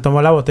el que se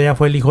tomó la botella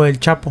fue el hijo del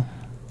Chapo.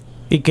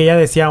 Y que ella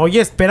decía, oye,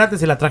 espérate,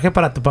 si la traje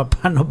para tu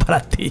papá, no para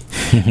ti.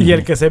 Y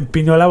el que se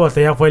empinó la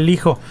botella fue el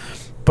hijo.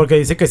 Porque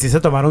dice que sí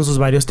se tomaron sus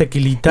varios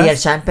tequilitas. Y el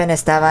champán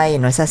estaba ahí,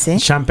 ¿no es así?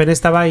 Champán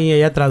estaba ahí,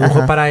 ella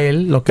tradujo para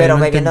él lo que pero él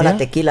no bebiendo entendía. la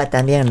tequila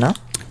también, ¿no?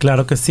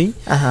 Claro que sí.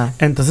 Ajá.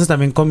 Entonces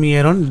también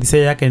comieron,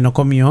 dice ella que no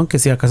comió, que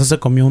si acaso se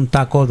comió un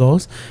taco o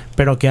dos,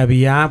 pero que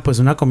había pues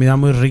una comida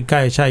muy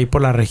rica hecha ahí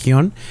por la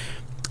región.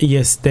 Y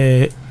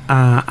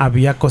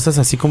había cosas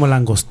así como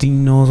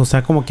langostinos, o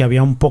sea, como que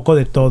había un poco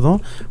de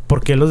todo,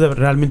 porque él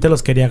realmente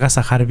los quería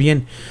agasajar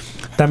bien.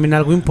 También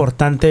algo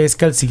importante es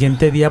que al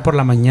siguiente día por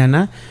la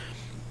mañana,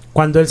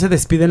 cuando él se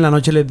despide en la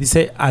noche, le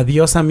dice,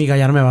 adiós amiga,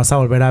 ya no me vas a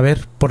volver a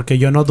ver, porque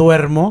yo no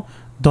duermo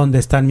donde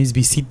están mis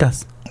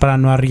visitas, para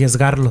no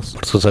arriesgarlos.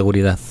 Por su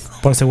seguridad.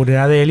 Por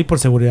seguridad de él y por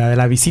seguridad de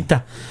la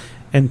visita.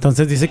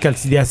 Entonces dice que al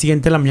día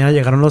siguiente en la mañana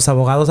llegaron los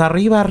abogados,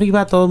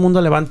 arriba, todo el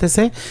mundo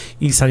levántese,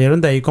 y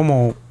salieron de ahí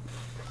como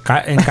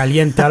en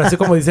caliente, ahora sí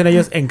como dicen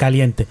ellos, en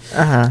caliente.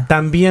 Ajá.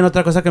 También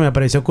otra cosa que me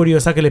pareció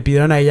curiosa, que le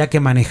pidieron a ella que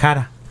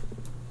manejara.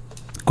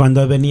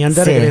 Cuando venían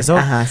de regreso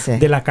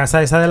de la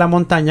casa esa de la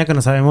montaña, que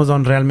no sabemos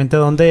realmente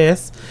dónde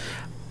es,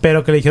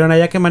 pero que le dijeron a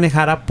ella que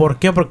manejara. ¿Por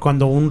qué? Porque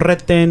cuando un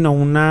retén o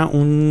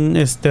un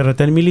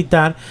retén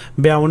militar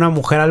ve a una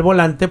mujer al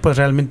volante, pues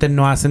realmente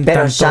no hacen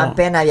pero tanto. Pero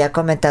Champán había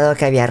comentado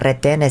que había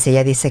retenes.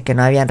 Ella dice que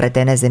no habían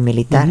retenes de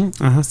militar.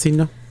 Ajá, sí,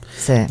 no.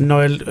 Sí.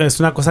 No, es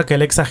una cosa que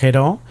él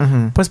exageró,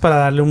 pues para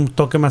darle un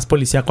toque más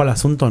policíaco al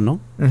asunto,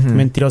 ¿no?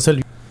 Mentiroso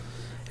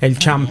el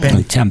Champán.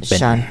 El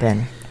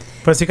Champán.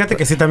 Pues fíjate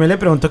que sí, también le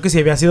preguntó que si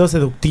había sido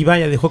seductiva,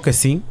 ella dijo que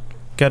sí,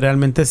 que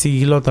realmente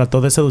sí lo trató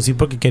de seducir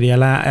porque quería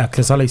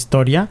acceso a la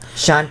historia.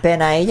 ¿Sean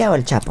Penn a ella o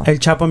el Chapo? El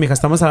Chapo, mija,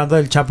 estamos hablando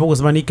del Chapo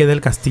Guzmán y que del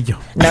Castillo.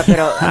 No,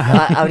 pero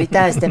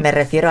ahorita me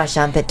refiero a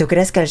Sean Penn. ¿Tú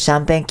crees que el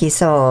Sean Penn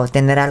quiso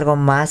tener algo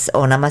más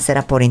o nada más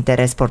era por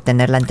interés, por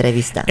tener la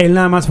entrevista? Él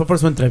nada más fue por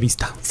su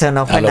entrevista. So,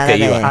 no fue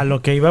a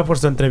lo que iba por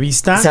su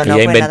entrevista. So, no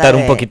y a inventar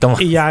un poquito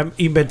más. Y a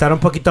inventar un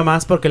poquito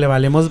más porque le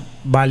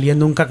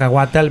valiendo un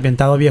cacahuate al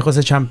inventado viejo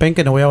ese Sean Penn,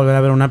 que no voy a volver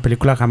a ver una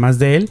película jamás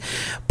de él,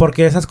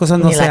 porque esas cosas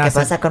no se hacen. ¿Y la que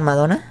pasa con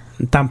Madonna?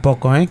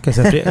 Tampoco, que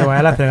se vaya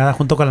a la fregada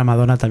junto con la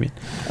Madonna también.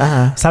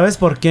 Ajá. ¿Sabes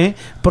por qué?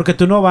 Porque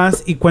tú no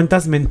vas y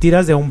cuentas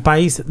mentiras de un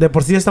país. De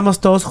por sí estamos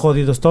todos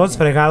jodidos, todos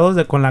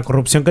fregados con la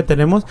corrupción que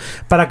tenemos,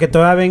 para que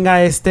todavía venga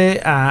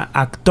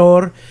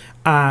actor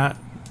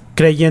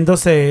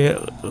creyéndose,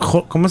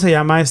 ¿cómo se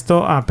llama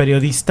esto?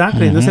 Periodista,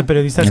 creyéndose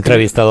periodista.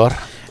 Entrevistador.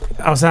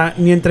 O sea,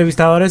 ni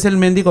entrevistador es el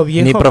mendigo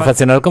viejo. Ni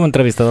profesional como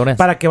entrevistadores.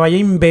 Para que vaya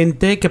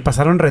invente que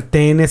pasaron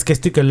retenes, que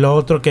esto y que el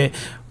otro, que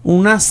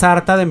una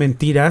sarta de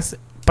mentiras.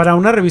 Para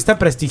una revista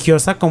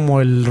prestigiosa como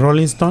el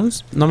Rolling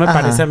Stones, no me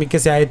parece a mí que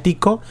sea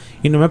ético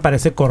y no me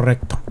parece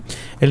correcto.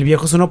 El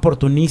viejo es un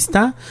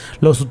oportunista,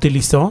 los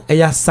utilizó,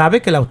 ella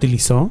sabe que la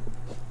utilizó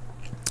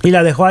y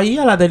la dejó ahí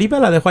a la deriva,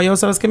 la dejó ahí.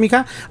 ¿Sabes qué,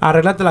 mija?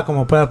 Arréglatela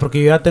como puedas,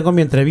 porque yo ya tengo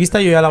mi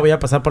entrevista, yo ya la voy a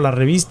pasar por la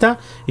revista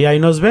y ahí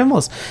nos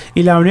vemos.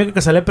 Y la única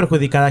que sale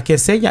perjudicada aquí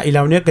es ella, y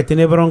la única que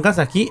tiene broncas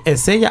aquí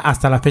es ella.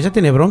 Hasta la fecha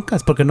tiene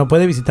broncas porque no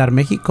puede visitar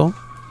México.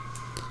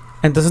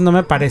 Entonces no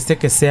me parece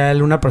que sea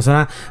él una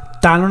persona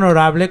tan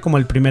honorable como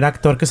el primer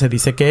actor que se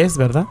dice que es,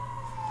 ¿verdad?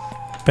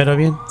 Pero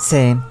bien.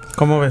 Sí.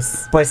 ¿Cómo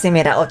ves? Pues sí,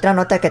 mira, otra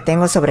nota que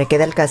tengo sobre Key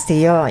del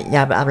Castillo,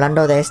 ya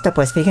hablando de esto,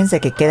 pues fíjense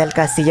que Key del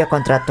Castillo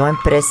contrató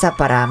empresa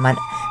para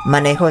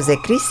manejos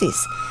de crisis.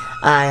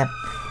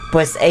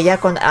 pues ella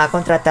ha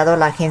contratado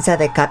la agencia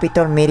de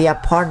Capital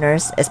Media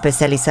Partners,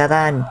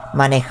 especializada en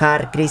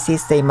manejar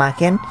crisis de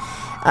imagen.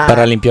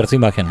 Para limpiar su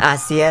imagen.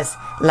 Así es.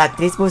 La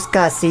actriz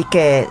busca así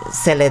que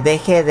se le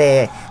deje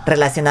de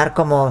relacionar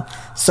como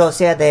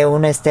socia de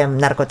un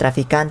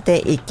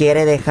narcotraficante y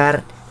quiere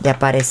dejar de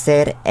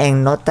aparecer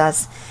en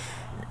notas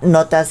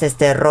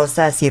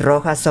rosas y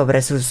rojas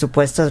sobre sus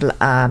supuestos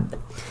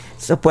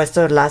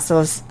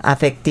lazos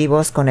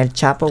afectivos con el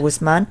Chapo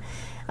Guzmán.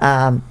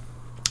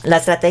 La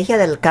estrategia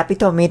del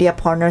Capital Media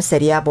Partners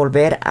sería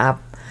volver a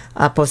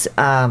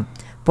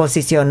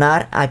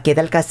posicionar a Kate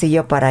del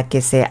Castillo para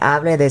que se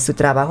hable de su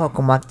trabajo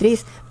como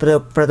actriz,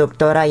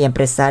 productora y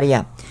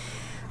empresaria.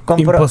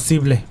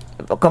 Imposible.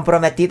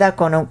 Comprometida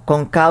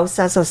con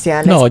causas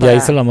sociales. No, ya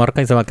hizo la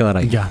marca y se va a quedar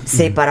ahí. Ya.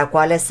 Sí, para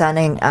cuales han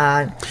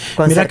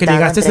mira, que ni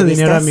gaste su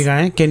dinero,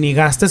 amiga, que ni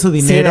gaste su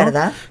dinero. Sí,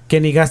 ¿verdad?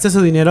 Que ni gaste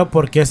su dinero,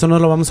 porque eso no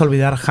lo vamos a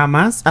olvidar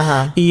jamás.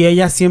 Ajá. Y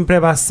ella siempre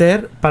va a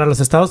ser, para los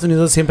Estados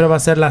Unidos, siempre va a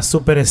ser la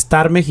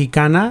superstar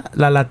mexicana,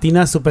 la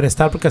latina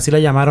superstar, porque así la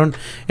llamaron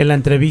en la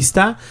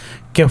entrevista,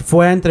 que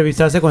fue a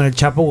entrevistarse con el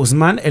Chapo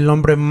Guzmán, el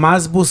hombre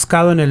más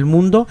buscado en el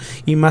mundo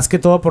y más que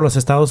todo por los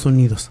Estados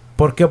Unidos.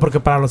 ¿Por qué? Porque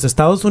para los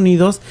Estados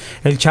Unidos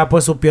el Chapo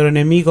es su peor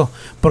enemigo,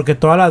 porque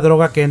toda la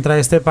droga que entra a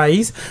este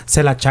país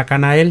se la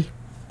achacan a él.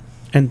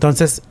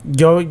 Entonces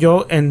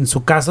yo en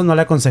su caso no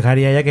le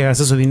aconsejaría a ella que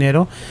gaste su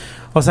dinero.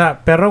 O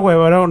sea, perro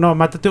huevero, no,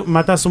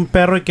 matas un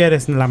perro y ¿qué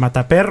eres? La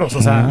mataperros,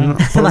 o sea,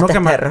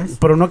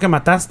 por uno que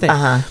mataste.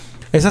 Ajá.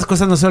 Esas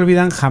cosas no se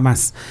olvidan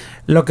jamás.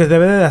 Lo que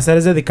debe de hacer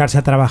es dedicarse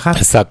a trabajar.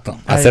 Exacto.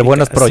 Hacer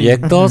buenos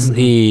proyectos, sí.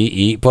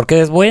 y porque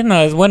es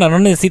buena, no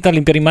necesita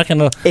limpiar imagen.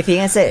 No. Y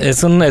fíjense.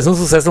 Es un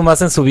suceso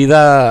más en su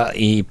vida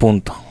y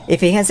punto. Y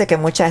fíjense que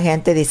mucha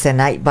gente dice,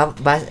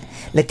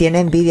 le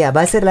tiene envidia,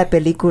 va a hacer la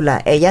película.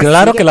 Ella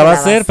claro que la va a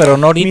hacer, pero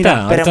no ahorita.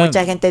 Mira, pero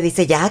mucha gente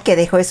dice, ya, que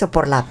dejo eso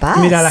por la paz.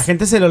 Mira, a la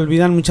gente se le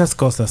olvidan muchas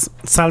cosas.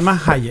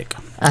 Salma Hayek.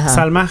 Ajá.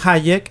 Salma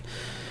Hayek,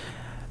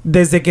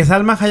 desde que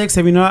Salma Hayek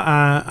se vino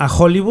a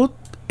Hollywood,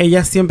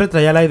 ella siempre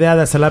traía la idea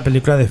de hacer la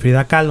película de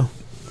Frida Kahlo.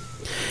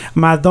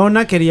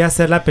 Madonna quería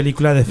hacer la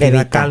película de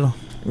Frida Kahlo.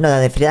 ¿No,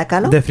 de Frida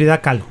Kahlo? De Frida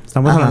Kahlo.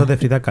 Estamos hablando de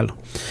Frida Kahlo.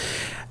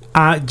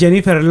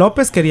 Jennifer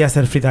López quería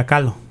hacer Frida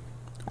Kahlo.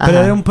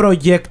 Pero era un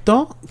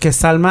proyecto que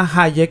Salma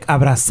Hayek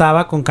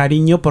abrazaba con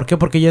cariño. ¿Por qué?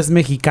 Porque ella es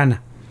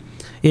mexicana.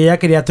 Y ella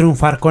quería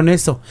triunfar con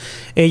eso.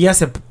 Ella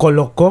se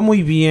colocó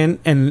muy bien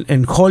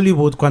en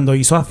Hollywood cuando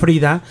hizo a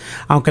Frida,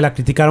 aunque la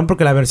criticaron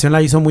porque la versión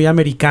la hizo muy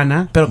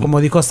americana. Pero como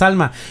dijo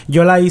Salma,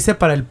 yo la hice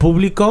para el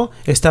público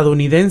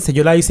estadounidense,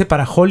 yo la hice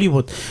para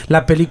Hollywood.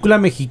 La película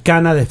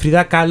mexicana de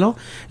Frida Kahlo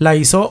la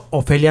hizo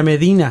Ofelia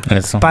Medina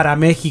para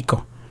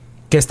México,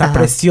 que está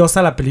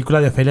preciosa la película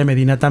de Ofelia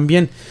Medina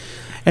también.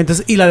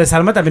 Entonces, y la de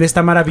Salma también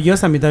está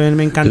maravillosa, a mí también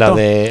me encantó.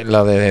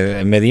 La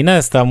de Medina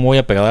está muy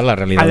apegada a la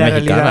realidad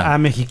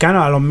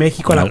mexicana. A lo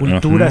México, a la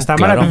cultura, está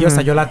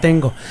maravillosa, yo la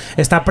tengo.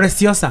 Está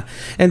preciosa.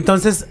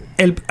 Entonces,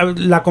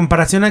 la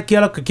comparación aquí a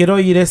lo que quiero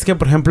ir es que,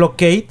 por ejemplo,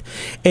 Kate,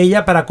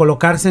 ella para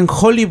colocarse en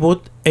Hollywood,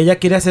 ella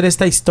quiere hacer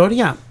esta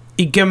historia.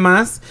 ¿Y qué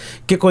más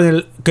que con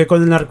el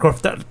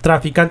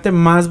narcotraficante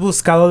más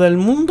buscado del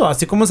mundo?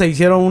 Así como se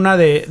hicieron una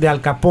de Al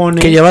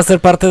Capone. Que ya va a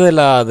ser parte de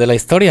la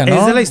historia, ¿no?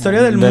 Es de la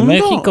historia del mundo.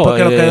 México.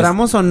 Porque lo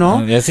queramos o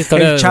no,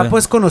 el Chapo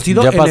es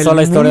conocido en el mundo. Ya pasó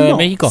la historia de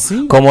México.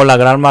 Sí. Como la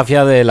gran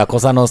mafia de la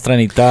Cosa Nostra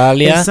en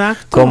Italia.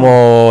 Exacto.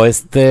 Como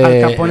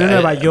Al Capone en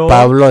Nueva York.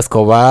 Pablo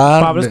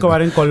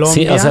Escobar en Colombia.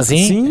 Sí, o sea,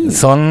 sí.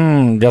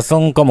 Ya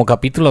son como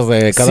capítulos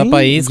de cada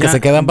país que se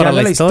quedan para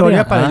la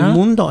historia. Para el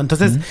mundo.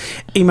 Entonces,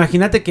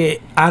 imagínate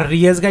que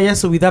arriesga ella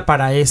su vida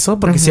para eso,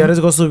 porque si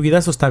arriesgó su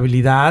vida, su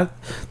estabilidad,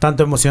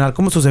 tanto emocional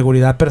como su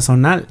seguridad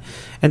personal.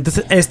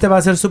 Entonces, este va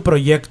a ser su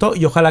proyecto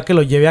y ojalá que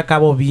lo lleve a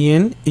cabo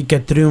bien y que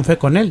triunfe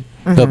con él.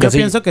 Yo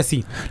pienso que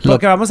sí.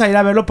 Porque vamos a ir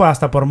a verlo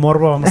hasta por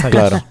morbo, vamos a ir.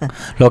 Claro.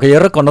 Lo que yo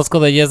reconozco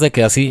de ella es de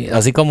que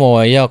así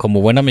como ella,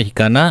 como buena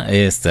mexicana,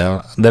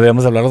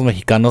 debemos hablar los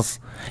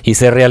mexicanos y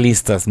ser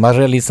realistas, más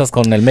realistas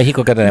con el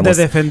México que tenemos.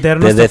 De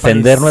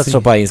defender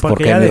nuestro país,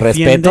 porque mis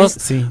respetos,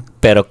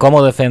 pero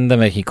cómo defiende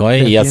México,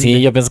 y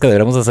así yo pienso que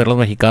deberíamos hacer los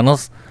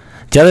mexicanos.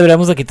 Ya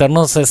deberíamos de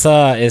quitarnos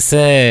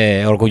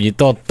ese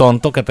orgullito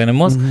tonto que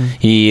tenemos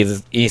y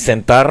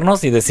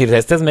sentarnos y decir,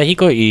 este es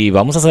México y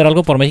vamos a hacer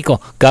algo por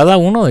México. Cada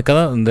uno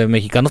de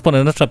mexicanos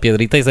poner nuestra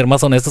piedrita y ser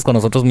más honestos con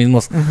nosotros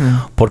mismos.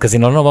 Porque si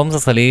no, no vamos a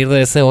salir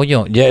de ese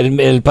hoyo. Ya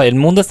el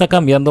mundo está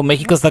cambiando,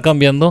 México está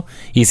cambiando,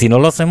 y si no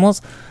lo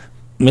hacemos,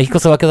 México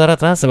se va a quedar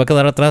atrás.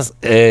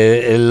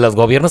 Los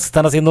gobiernos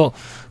están haciendo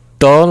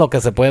todo lo que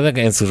se puede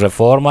en sus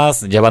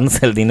reformas,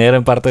 llevándose el dinero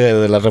en parte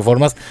de las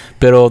reformas,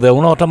 pero de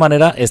una u otra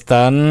manera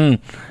están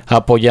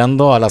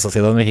apoyando a la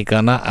sociedad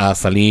mexicana a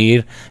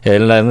salir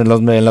en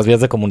las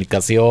vías de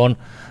comunicación.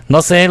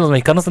 No sé, los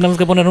mexicanos tenemos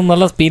que ponernos más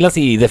las pilas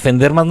y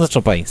defender más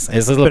nuestro pais.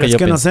 Eso es lo que yo pienso. Pero es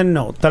que no se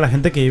nota, la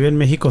gente que vive en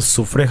México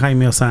sufre,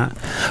 Jaime, o sea...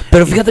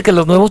 Pero fíjate que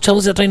los nuevos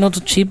chavos ya traen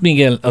otro chip,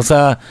 Miguel. O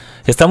sea,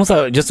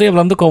 yo estoy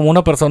hablando como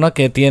una persona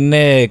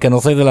que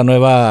no soy de la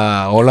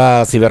nueva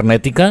ola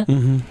cibernética,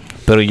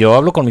 pero yo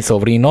hablo con mis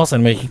sobrinos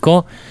en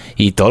México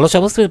Y todos los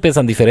chavos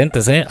piensan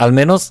diferentes, ¿eh? Al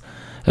menos,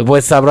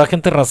 pues habrá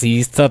gente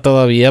racista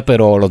todavía,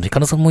 pero los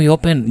mexicanos son muy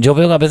open. Yo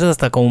veo a veces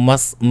hasta como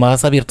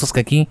más abiertos que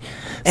aquí.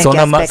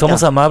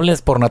 Somos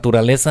amables por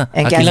naturaleza.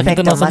 Aquí la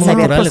gente no somos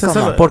naturales.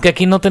 Porque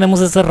aquí no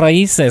tenemos esas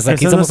raíces.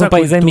 Aquí somos un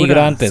país de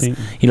inmigrantes. Sí.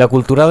 Y la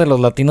cultura de los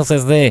latinos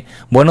es de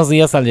buenos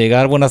días al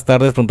llegar, buenas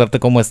tardes, preguntarte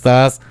cómo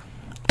estás.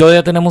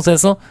 Todavía tenemos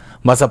eso.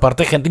 Más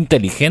aparte, gente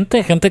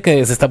inteligente, gente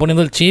que se está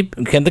poniendo el chip,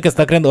 gente que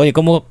está creyendo, oye,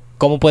 ¿cómo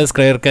puedes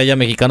creer que haya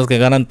mexicanos que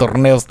ganan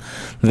torneos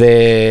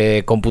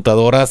de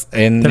computadoras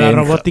de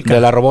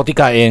la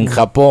robótica en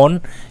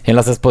Japón, en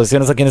las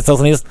exposiciones aquí en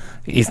Estados Unidos?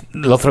 Y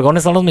los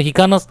fregones son los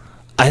mexicanos.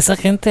 A esa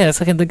gente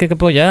hay que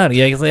apoyar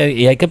y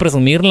hay que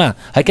presumirla.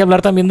 Hay que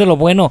hablar también de lo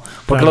bueno,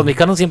 porque los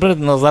mexicanos siempre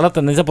nos da la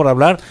tendencia por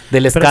hablar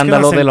del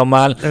escándalo, de lo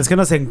mal. Es que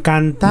nos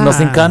encanta. Nos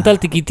encanta el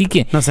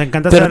tiquitiqui. Nos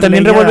encanta. Pero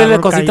también revuélvele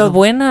cositas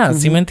buenas,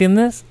 ¿sí me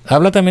entiendes?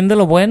 Habla también de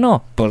lo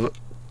bueno.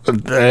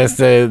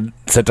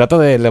 Se trata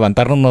de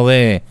levantarnos, no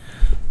de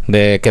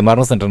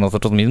quemarnos entre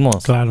nosotros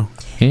mismos. Claro.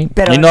 ¿Sí?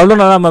 Y no hablo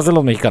nada más de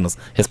los mexicanos,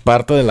 es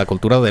parte de la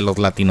cultura de los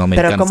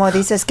latinoamericanos. Pero como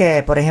dices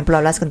que, por ejemplo,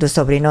 hablas con tus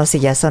sobrinos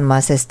y ya son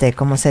más,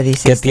 ¿cómo se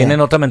dice? Que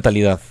tienen otra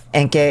mentalidad.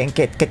 ¿En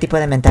qué tipo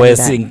de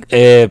mentalidad?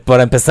 Pues,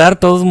 para empezar,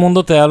 todo el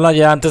mundo te habla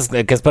ya antes,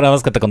 que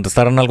esperabas que te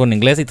contestaran algo en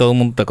inglés y todo el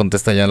mundo te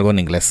contesta ya algo en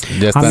inglés.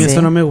 A mí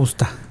eso no me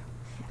gusta.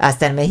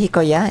 Hasta en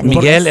México ya.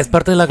 Miguel, es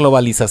parte de la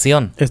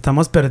globalización.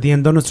 Estamos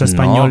perdiendo nuestro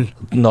español.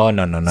 No.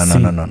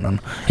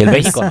 El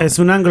México. Es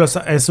un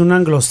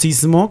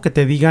anglosismo que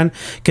te digan,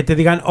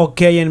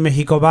 ok, en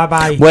México,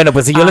 bye. Bueno,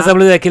 pues si yo les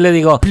hablo de aquí, les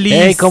digo,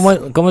 hey,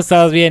 ¿cómo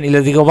estás? Bien. Y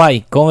les digo,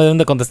 bye. ¿Cómo me deben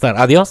de contestar?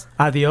 ¿Adiós?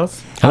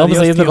 No,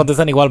 pues ellos me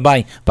contestan igual,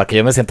 bye. Para que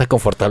yo me sienta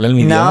confortable en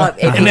mi idioma.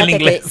 En el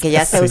inglés. Que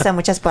ya se usan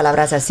muchas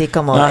palabras así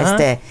como,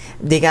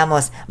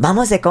 digamos,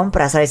 vamos de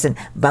compras. Ahora dicen,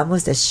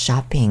 vamos de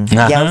shopping.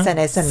 Ya usan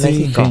eso en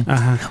México. Sí.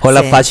 Ajá. O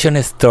la fashion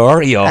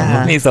store,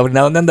 mi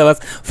sobrina, ¿dónde andabas?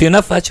 Fui a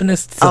una fashion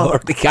store.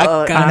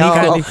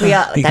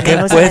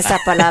 También usan esa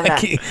palabra.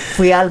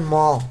 Fui al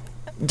mall.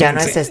 Ya no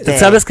es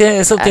 ¿Sabes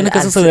qué? Eso tiene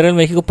que suceder en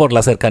México por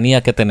la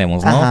cercanía que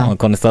tenemos, ¿no?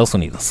 Con Estados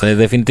Unidos.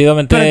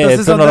 Definitivamente. Pero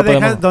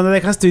entonces, ¿dónde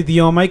dejas tu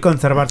idioma y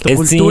conservar tu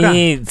cultura?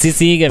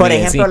 Sí. Por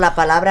ejemplo, la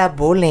palabra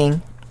bullying.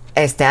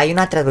 Hay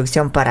una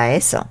traducción para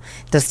eso.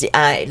 Entonces,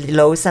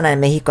 lo usan en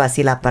México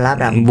así la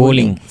palabra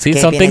bullying. Sí,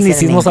 son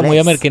tecnicismos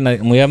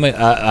muy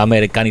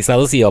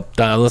americanizados y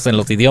optados en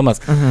los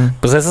idiomas.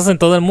 Pues eso es en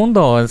todo el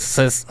mundo.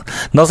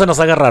 No se nos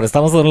haga raro.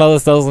 Estamos de un lado de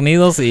Estados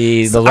Unidos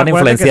y nos van a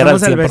influenciar al 100%.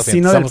 Somos el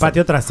vecino del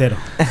patio trasero.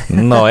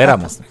 No,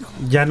 éramos.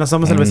 Ya no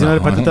somos el vecino del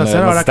patio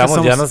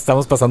trasero. Ya nos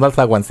estamos pasando al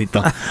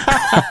zaguancito.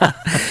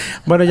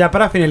 Bueno, ya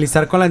para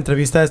finalizar con la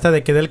entrevista esta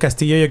de que del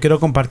Castillo, yo quiero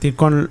compartir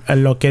con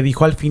lo que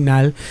dijo al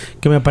final,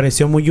 que me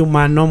pareció muy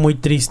humano, muy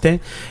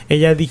triste.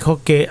 Ella dijo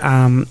que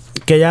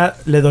ella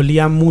le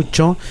dolía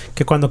mucho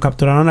que cuando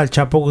capturaron al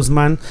Chapo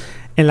Guzmán,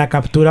 en la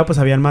captura pues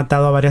habían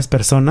matado a varias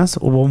personas,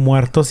 hubo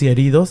muertos y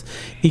heridos,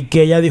 y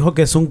que ella dijo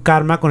que es un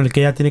karma con el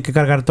que ella tiene que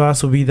cargar toda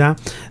su vida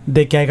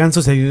de que hayan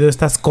sucedido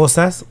estas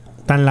cosas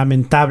tan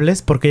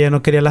lamentables, porque ella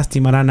no quería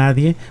lastimar a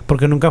nadie,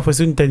 porque nunca fue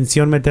su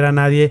intención meter a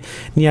nadie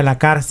ni a la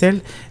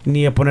cárcel,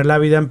 ni a poner la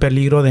vida en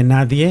peligro de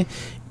nadie,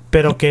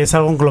 pero que es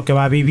algo con lo que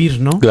va a vivir,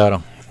 ¿no?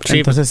 Claro. Sí,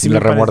 entonces sí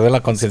le remuerde la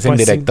conciencia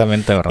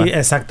indirectamente, ¿verdad?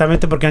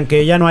 Exactamente, porque aunque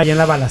ella no haya en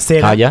la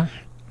balacera. ¿Haya?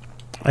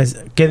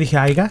 ¿Qué dije?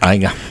 ¿Aiga?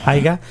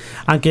 Aiga.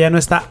 Aunque ella no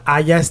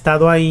haya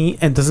estado ahí,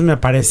 entonces me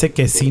parece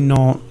que sí,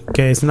 no,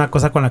 que es una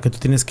cosa con la que tú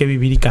tienes que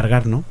vivir y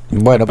cargar, ¿no?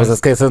 Bueno, pues es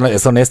que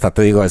es honesta,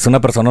 te digo, es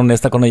una persona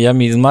honesta con ella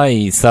misma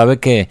y sabe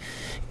que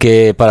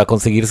para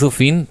conseguir su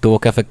fin tuvo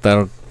que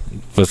afectar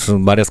pues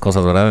varias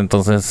cosas, ¿verdad?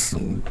 Entonces,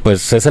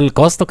 pues es el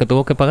costo que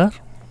tuvo que pagar.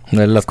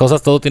 Las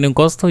cosas, todo tiene un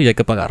costo y hay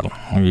que pagarlo.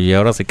 Y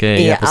ahora sí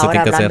que ya pues se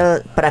tiene que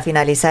hacer. Para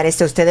finalizar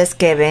esto, ¿ustedes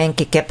qué ven?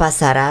 ¿Qué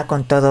pasará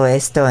con todo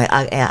esto?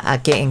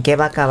 ¿En qué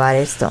va a acabar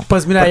esto?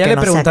 Pues mira, ya le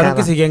preguntaron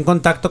que sigue en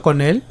contacto con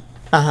él.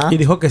 Ajá. Y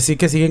dijo que sí,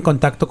 que sigue en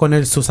contacto con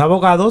él. Sus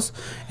abogados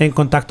en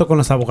contacto con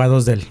los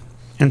abogados de él.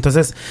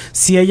 Entonces,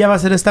 si ella va a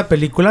hacer esta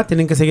película,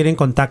 tienen que seguir en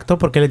contacto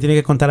porque le tiene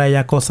que contar a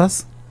ella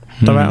cosas.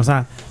 O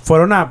sea,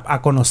 fueron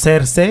a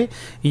conocerse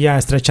y a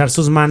estrechar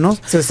sus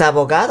manos. Sus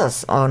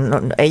abogados, o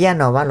no, ella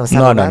no va, los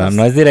abogados.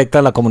 No es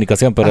directa la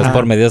comunicación, pero es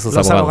por medio de sus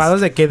abogados. Los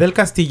abogados de que del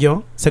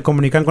Castillo se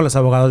comunican con los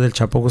abogados del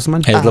Chapo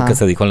Guzmán. Es lo que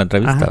se dijo en la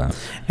entrevista.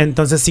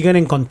 Entonces siguen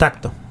en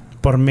contacto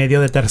por medio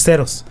de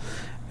terceros.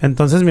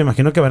 Entonces me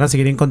imagino que van a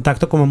seguir en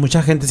contacto, como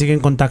mucha gente sigue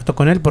en contacto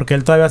con él, porque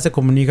él todavía se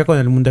comunica con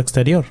el mundo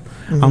exterior,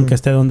 aunque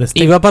esté donde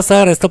esté. Y va a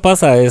pasar, esto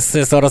pasa,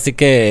 es ahora sí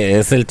que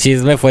es el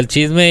chisme, fue el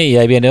chisme, y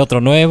ahí viene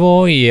otro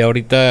nuevo, y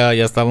ahorita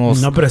ya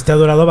estamos... No, pero ha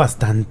durado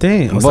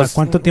bastante. O sea,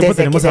 ¿cuánto tiempo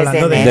tenemos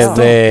hablando de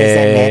esto?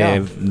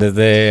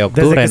 Desde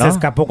octubre, ¿no? Se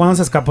escapó, ¿cuándo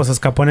se escapó? ¿Se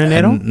escapó en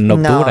enero? En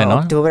octubre, ¿no?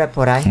 Octubre,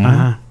 por ahí.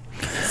 Ajá.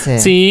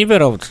 Sí,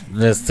 pero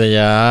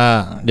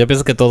yo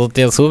pienso que todo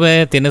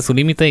sube, tiene su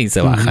límite y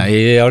se baja.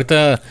 Y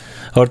ahorita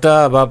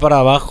Ahorita va para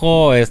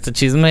abajo este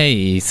chisme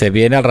y se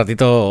viene al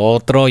ratito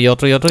otro y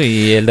otro y otro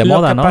y el de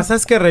moda, ¿no? Lo que pasa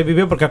es que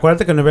revive porque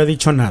acuérdate que no había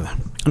dicho nada.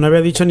 No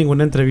había dicho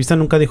ninguna entrevista,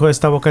 nunca dijo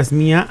esta boca es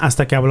mía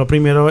hasta que habló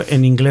primero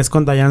en inglés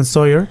con Diane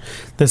Sawyer.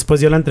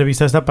 Después dio la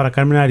entrevista esta para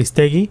Carmen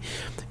Aristegui.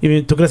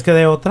 ¿Y tú crees que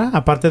de otra?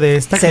 Aparte de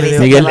esta.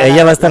 Miguel,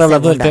 ella va a estar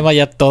hablando del tema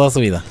ya toda su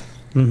vida.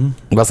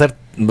 Va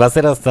a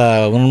ser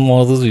hasta un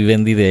modus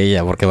vivendi de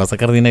ella porque va a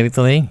sacar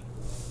dinerito de ahí.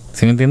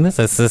 ¿Sí me entiendes?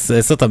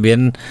 Eso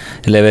también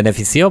le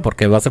benefició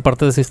porque va a ser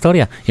parte de su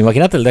historia.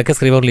 Imagínate el día que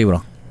escriba un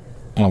libro.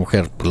 Una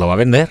mujer, pues lo va a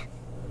vender.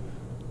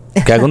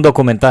 Que haga un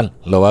documental,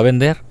 lo va a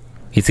vender.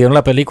 Hicieron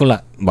la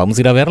película, vamos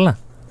a ir a verla.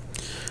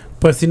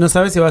 Pues si no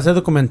sabes si va a ser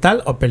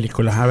documental o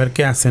película, a ver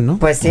qué hacen, ¿no?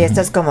 Pues sí,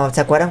 esto es como,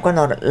 ¿se acuerdan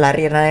cuando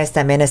Larry Hernández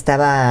también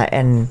estaba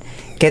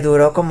que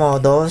duró como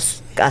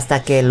 2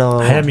 hasta que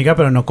lo... Ay, amiga,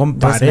 pero no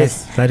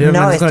compares.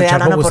 No, estoy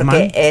hablando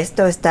porque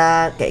esto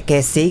está,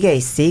 que sigue y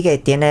sigue,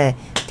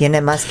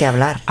 tiene más que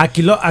hablar.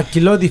 Aquí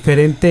lo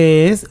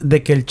diferente es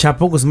de que el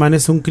Chapo Guzmán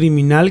es un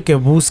criminal que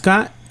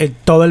busca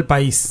todo el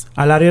país.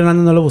 A Larry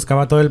Hernández no lo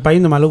buscaba todo el país,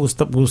 nomás lo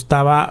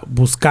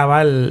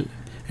buscaba el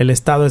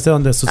estado ese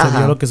donde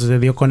sucedió lo que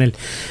sucedió con él.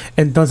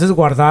 Entonces,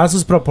 guardadas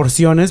sus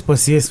proporciones,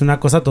 pues sí, es una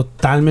cosa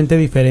totalmente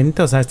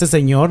diferente. O sea, este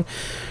señor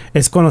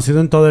es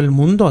conocido en todo el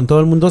mundo. En todo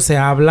el mundo se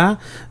habla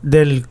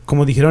del,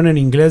 como dijeron en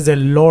inglés,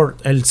 del Lord,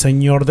 el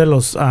señor de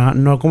los,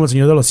 no como el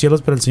señor de los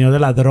cielos, pero el señor de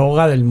la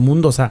droga del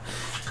mundo. O sea,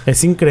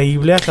 es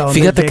increíble hasta dónde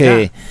Fíjate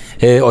llega.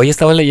 Que hoy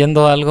estaba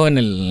leyendo algo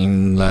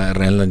en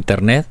la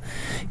internet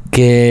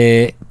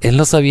que él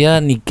no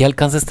sabía ni qué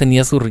alcances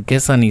tenía su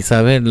riqueza, ni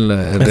sabe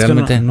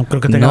realmente. No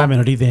creo que tenga la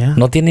menor idea.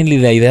 No tiene ni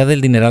la idea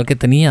del dineral que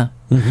tenía.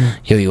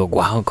 Yo digo,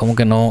 wow, ¿cómo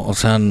que no? O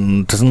sea,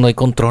 entonces no hay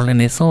control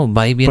en eso.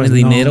 Va y viene Pues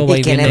dinero, va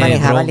 ¿Y y quién viene le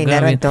manejaba droga, el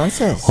dinero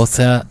entonces? O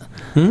sea...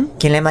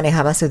 ¿Quién le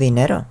manejaba su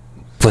dinero?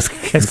 Pues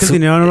es que el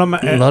dinero no lo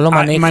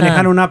manejan.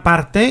 Manejan una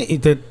parte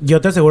y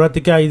yo te aseguro a ti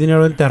que hay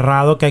dinero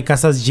enterrado, que hay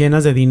casas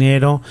llenas de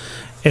dinero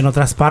en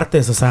otras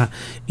partes, o sea,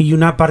 y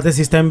una parte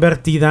sí está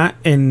invertida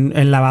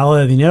en lavado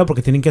de dinero,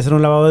 porque tienen que hacer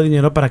un lavado de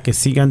dinero para que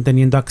sigan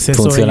teniendo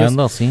acceso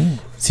funcionando, ellos. sí.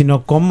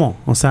 Sino cómo,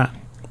 o sea,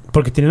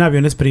 porque tienen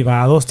aviones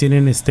privados,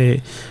 tienen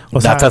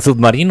hasta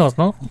submarinos,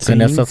 ¿no? Sí,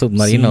 tienen hasta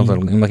submarinos, sí.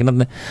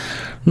 Imagínate.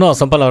 No,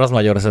 son palabras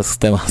mayores esos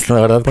temas.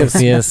 La verdad pues que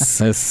sí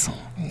es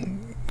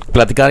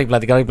platicar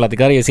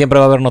y siempre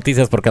va a haber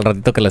noticias porque al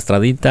ratito que la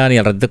extraditan y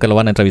al ratito que lo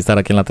van a entrevistar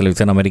aquí en la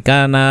televisión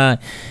americana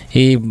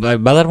y va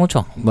a dar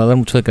mucho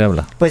de qué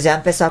hablar. Pues ya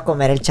empezó a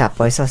comer el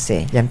Chapo, eso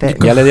sí.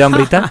 ¿Ya le dio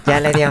hambrita? Ya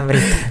le dio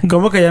hambrita.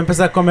 ¿Cómo que ya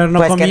empezó a comer? ¿No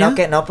pues comía?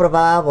 que no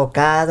probaba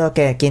bocado,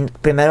 que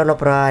primero lo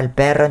probaba el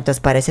perro, entonces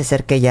parece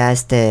ser que ya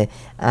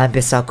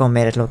empezó a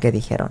comer, es lo que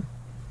dijeron.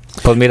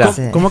 Pues mira.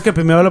 ¿Cómo que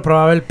primero lo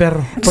probaba el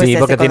perro? Pues sí,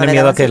 porque tiene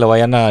miedo a que lo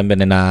vayan a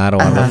envenenar o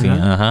algo así.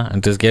 Ajá.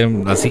 Entonces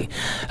quieren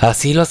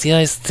así lo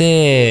hacía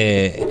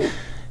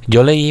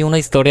Yo leí una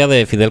historia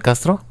de Fidel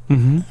Castro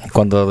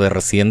cuando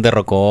recién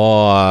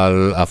derrocó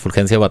a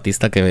Fulgencio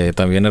Batista, que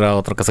también era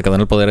otro que se quedó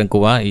en el poder en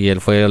Cuba y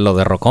él lo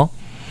derrocó.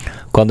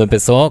 Cuando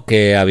empezó,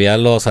 que había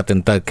los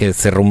atentados, que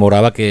se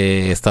rumoraba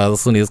que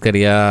Estados Unidos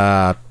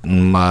quería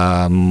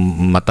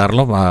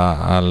matarlo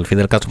al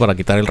Fidel Castro para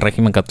quitar el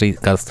régimen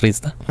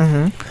castrista.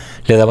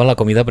 Le daban la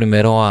comida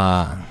primero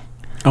a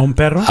un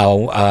perro,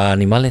 a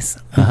animales,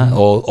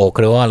 o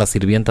creo a las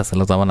sirvientas, se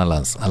los daban a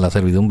la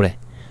servidumbre.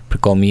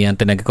 Tenían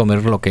que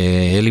comer lo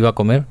que él iba a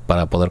comer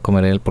para poder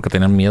comer él, porque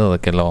tenían miedo de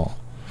que lo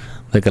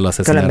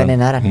asesinaran. Que lo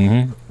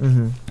envenenaran.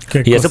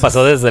 Y eso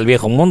pasó desde el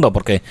viejo mundo,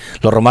 porque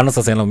los romanos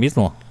hacían lo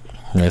mismo.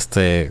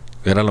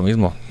 Era lo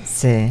mismo.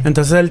 Sí.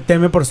 Entonces él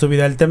teme por su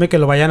vida, él teme que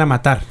lo vayan a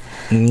matar.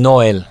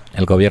 No él,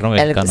 el gobierno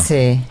mexicano.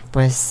 Sí,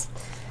 pues.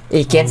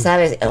 ¿Y quién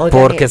sabe? Oigan,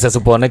 porque se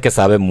supone que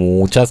sabe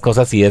muchas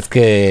cosas y es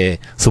que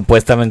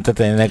supuestamente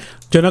tiene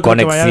Yo no creo conexión.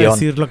 que vaya a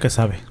decir lo que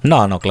sabe.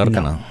 No, claro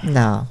que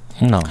no.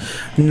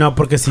 No,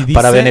 porque si dice...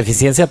 Para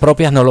beneficencia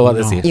propia no lo va a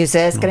decir. ¿Y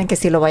ustedes creen que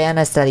sí lo vayan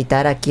a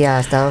extraditar aquí a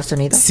Estados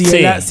Unidos?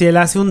 Si él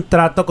hace un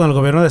trato con el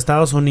gobierno de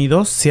Estados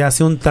Unidos, si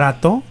hace un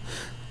trato...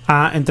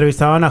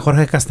 entrevistaban a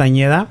Jorge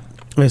Castañeda,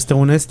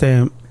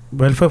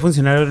 él fue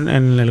funcionario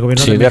en el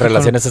gobierno de México. De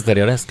Relaciones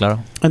Exteriores, claro.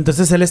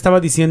 Entonces él estaba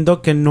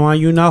diciendo que no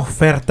hay una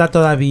oferta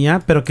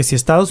todavía, pero que si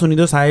Estados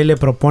Unidos a él le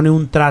propone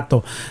un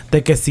trato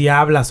de que si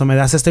hablas o me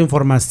das esta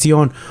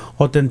información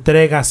o te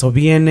entregas o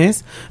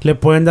vienes, le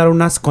pueden dar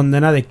unas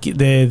condenas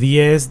de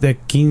 10, de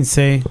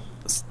 15,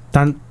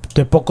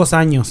 de pocos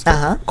años,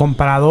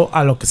 comparado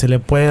a lo que se le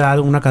puede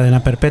dar una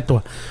cadena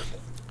perpetua.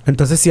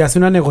 Entonces, si hace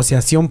una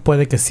negociación,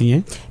 puede que sí,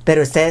 ¿eh?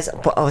 Pero ustedes,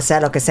 o sea,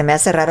 lo que se me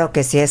hace raro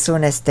que si es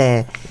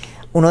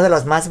uno de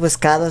los más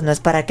buscados, ¿no es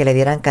para que le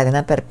dieran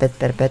cadena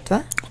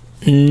perpetua?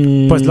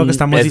 Pues lo que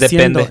estamos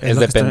diciendo.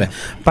 Depende.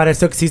 Para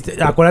eso existe.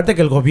 Acuérdate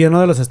que el gobierno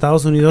de los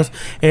Estados Unidos,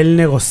 él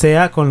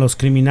negocia con los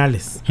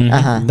criminales.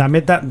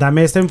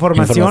 Dame esta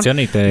información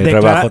y te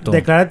rebajo todo.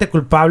 Declárate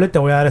culpable, te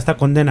voy a dar esta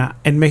condena.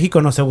 En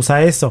México no se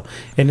usa eso.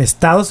 En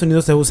Estados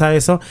Unidos se usa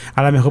eso.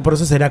 A lo mejor por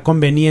eso sería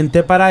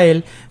conveniente para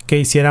él que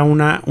hiciera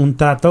un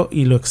trato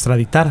y lo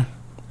extraditara.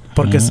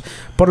 Porque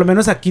por lo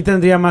menos aquí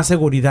tendría más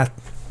seguridad.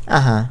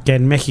 que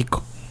en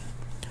México.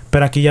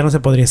 Pero aquí ya no se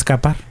podría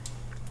escapar.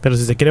 Pero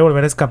si se quiere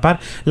volver a escapar,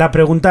 la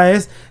pregunta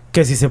es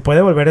que si se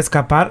puede volver a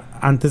escapar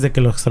antes de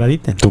que lo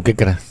extraditen. ¿Tú qué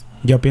crees?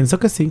 Yo pienso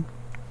que sí.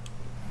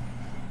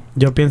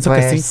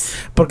 Que sí.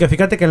 Porque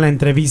fíjate que en la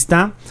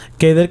entrevista,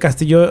 Kay del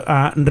Castillo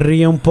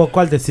ríe un poco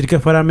al decir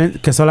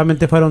que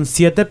solamente fueron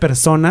 7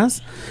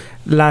 personas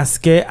las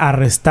que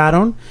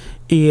arrestaron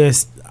y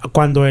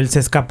cuando él se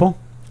escapó.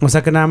 O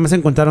sea que nada más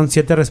encontraron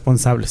 7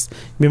 responsables.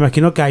 Me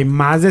imagino que hay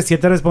más de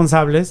 7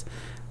 responsables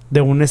de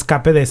un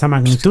escape de esa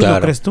magnitud, claro.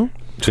 ¿No crees tú?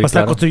 Sí, o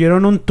sea,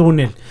 construyeron un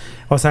túnel.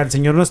 O sea, el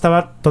señor no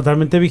estaba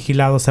totalmente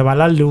vigilado. Se va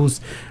la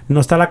luz. No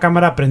está la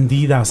cámara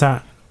prendida. O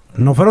sea,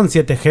 no fueron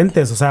 7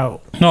 gentes. O sea...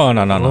 No.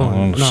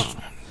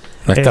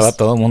 Estaba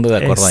todo el mundo de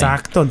acuerdo.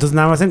 Exacto. Ahí. Entonces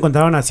nada más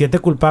encontraron a 7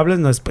 culpables.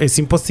 No es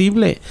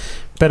imposible.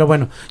 Pero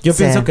bueno, yo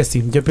pienso que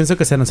sí. Yo pienso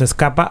que se nos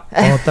escapa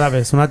otra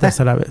vez. Una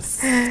tercera vez.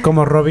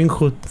 Como Robin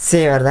Hood. Sí,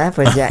 ¿verdad?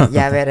 Pues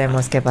ya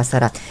veremos qué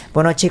pasará.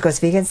 Bueno, chicos,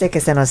 fíjense que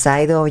se nos ha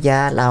ido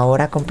ya la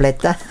hora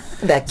completa.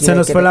 De aquí, se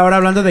nos fue la hora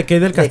hablando de Kay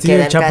del Castillo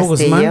y el Chapo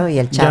Guzmán. Y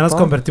el Chapo. Ya nos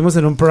convertimos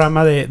en un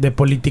programa de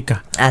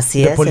política.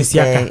 Así de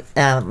policíaca.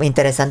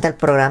 Interesante el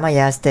programa.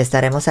 Ya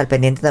estaremos al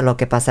pendiente de lo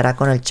que pasará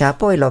con el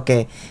Chapo y lo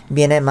que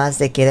viene más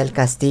de Kay del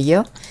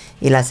Castillo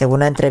y la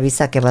segunda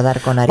entrevista que va a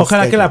dar con Aristegui.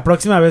 Ojalá que la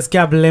próxima vez que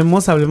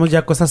hablemos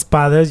ya cosas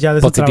padres, ya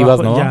de positivas,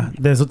 su trabajo, ¿no? Ya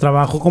de su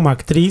trabajo como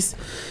actriz.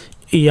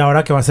 Y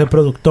ahora que va a ser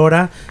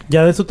productora,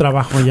 ya de su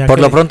trabajo. Por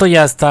lo pronto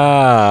ya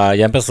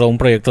empezó un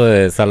proyecto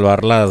de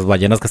salvar las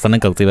ballenas que están en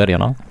cautiverio,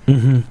 ¿no?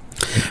 Uh-huh.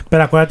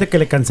 Pero acuérdate que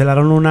le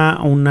cancelaron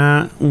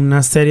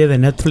una serie de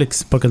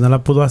Netflix porque no la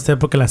pudo hacer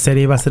porque la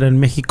serie iba a ser en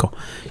México.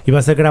 Iba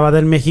a ser grabada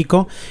en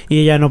México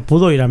y ella no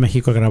pudo ir a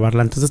México a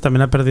grabarla. Entonces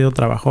también ha perdido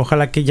trabajo.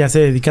 Ojalá que ya se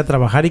dedique a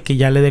trabajar y que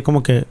ya le dé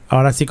como que,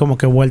 ahora sí como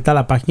que vuelta a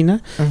la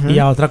página y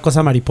a otra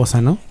cosa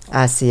mariposa, ¿no?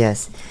 Así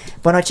es.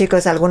 Bueno,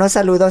 chicos, algunos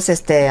saludos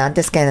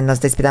antes que nos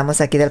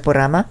despidamos aquí del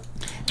programa.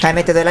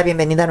 Jaime, te doy la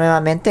bienvenida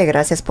nuevamente.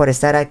 Gracias por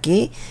estar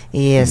aquí.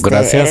 Y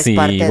gracias y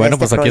bueno,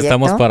 pues aquí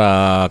estamos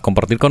para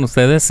compartir con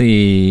ustedes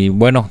y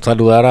bueno,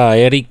 saludar a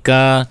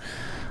Erika,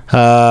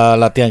 a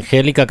la tía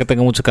Angélica, que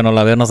tengo mucho que no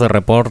la veo, no se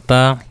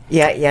reporta.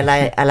 Y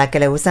a la que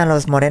le gustan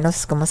los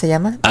morenos, ¿cómo se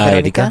llama? A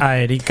Erika. A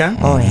Erika.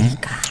 Oh,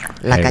 Erika.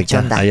 La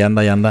cachonda. Ahí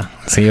anda.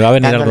 Sí, va a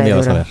venir algún día,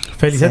 vas a ver.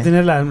 Felicia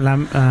tiene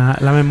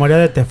la memoria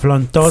de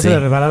teflón. Todo se le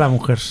regala a la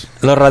mujer.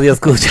 Los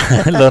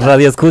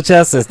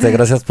radioescuchas,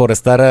 gracias por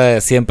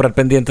estar siempre al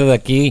pendiente de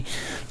aquí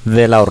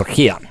de la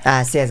orgía.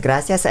 Así es,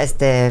 gracias,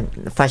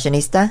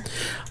 fashionista.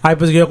 Ay,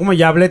 pues yo como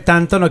ya hablé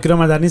tanto, no quiero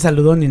mandar ni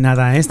saludos ni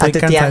nada, Estoy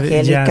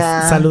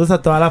cansada. Saludos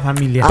a toda la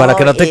familia. Para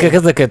que no te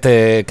quejes de que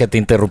te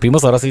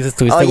interrumpimos, ahora sí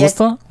estuviste a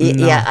gusto.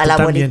 Y a la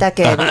abuelita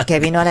que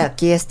vino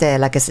aquí,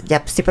 la que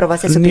ya sí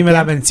probaste su Ni pipián. me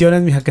la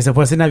menciones, mija, que se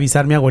fue sin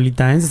avisar mi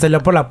abuelita, Se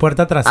salió por la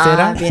puerta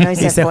trasera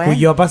y se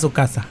huyó para su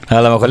casa.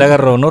 A lo mejor le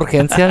agarró una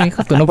urgencia,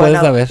 mija, tú no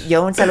puedes saber.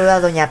 Yo un saludo a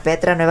doña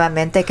Petra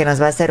nuevamente, que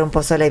nos va a hacer un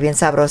pozole bien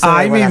sabroso.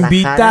 Ay, me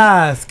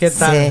invitas, ¿qué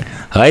tal? Sí.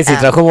 Ay, si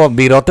trajo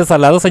virotes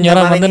salados,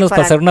 señora, mándenos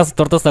para hacer unas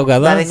tortas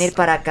ahogadas. Va a venir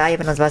para acá y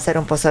nos va a hacer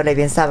un pozole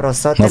bien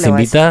sabrosote. ¿Nos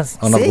invitas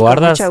o nos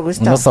guardas? Con mucho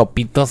gusto. Unos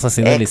sopitos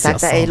así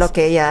deliciosos. Exacto, es lo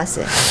que ella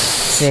hace.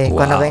 Sí,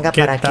 cuando venga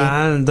para aquí. ¿Qué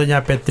tal,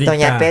 doña Petrita?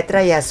 Doña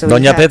Petra y a su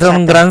Doña hija, Petra, Chata.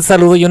 un gran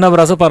saludo y un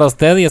abrazo para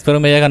usted y espero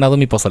me haya ganado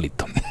mi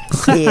pozolito.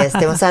 Y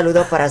un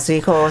saludo para su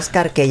hijo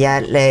Oscar, que ya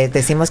le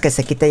decimos que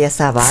se quite ya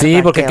esa barba.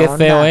 Sí, porque qué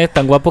feo,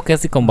 tan guapo que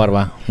es y con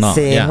barba. No,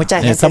 sí, ya. Mucha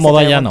gente esa se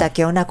moda pregunta, ya no.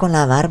 ¿qué onda con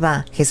la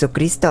barba?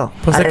 Jesucristo.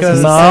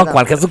 Pues no,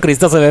 ¿cuál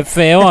Jesucristo se ve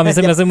feo? A mí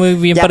se me hace muy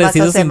bien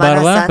parecido sin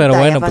barba, Santa, pero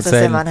bueno, pues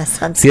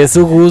si es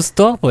su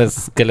gusto,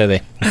 pues que le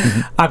dé.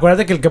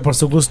 Acuérdate que el que por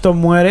su gusto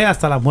muere,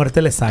 hasta la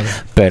muerte le sabe.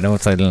 Pero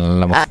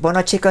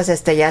bueno, chicos,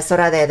 ya es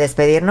hora de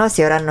despedirnos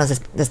y ahora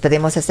nos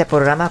despedimos este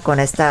programa con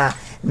esta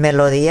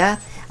melodía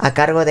a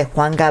cargo de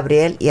Juan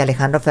Gabriel y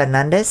Alejandro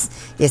Fernández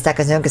y esta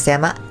canción que se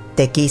llama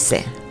Te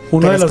Quise.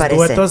 Uno de los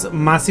duetos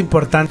más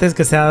importantes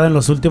que se ha dado en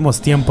los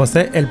últimos tiempos,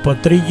 El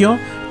Potrillo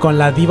con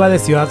la diva de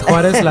Ciudad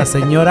Juárez, la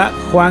señora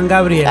Juan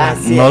Gabriel.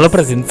 No lo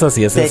presentes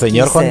así, es el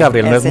señor Juan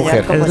Gabriel, no es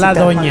mujer. Es la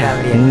doña.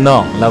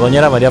 No, la doña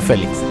era María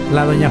Félix.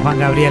 La doña Juan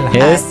Gabriela.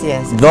 Es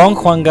Don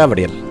Juan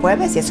Gabriel.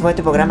 Jueves, y ese fue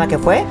tu programa que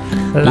fue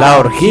La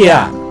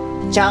Orgía.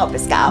 Chao,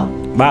 pescado.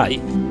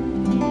 Bye.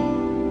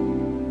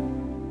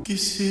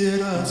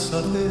 Quisiera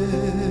saber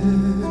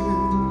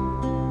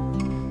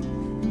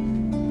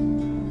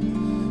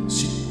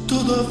si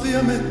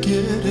todavía me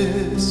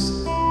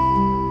quieres,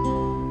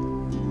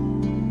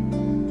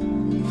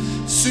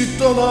 si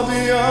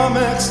todavía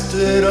me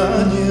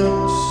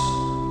extrañas.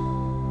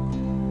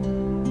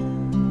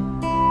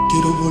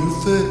 Quiero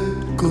volver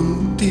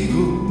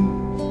contigo.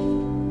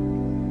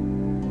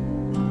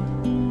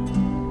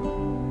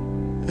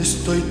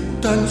 Estoy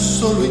tan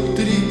solo y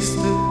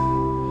triste,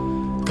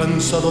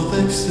 cansado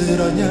de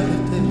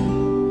extrañarte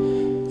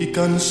y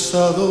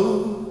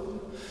cansado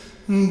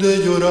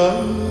de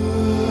llorar.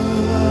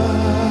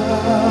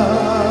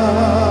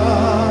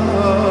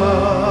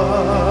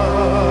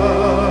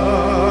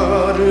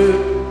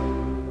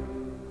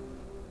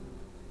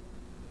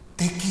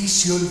 Te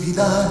quise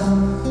olvidar,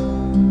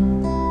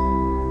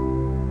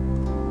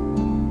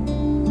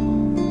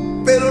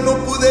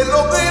 pude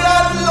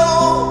lograrlo.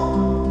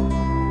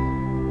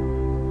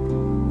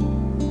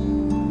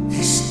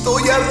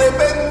 Estoy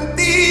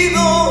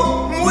arrepentido,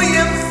 muy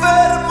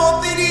enfermo,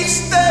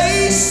 triste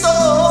y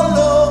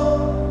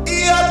solo.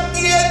 Y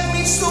aquí en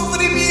mi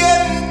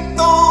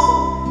sufrimiento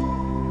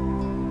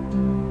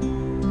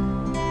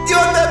yo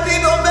te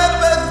pido me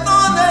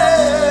perdones.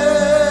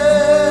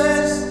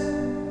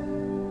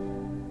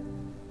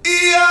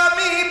 Y a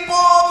mi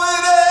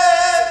pobre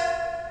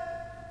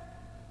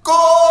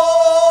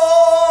corazón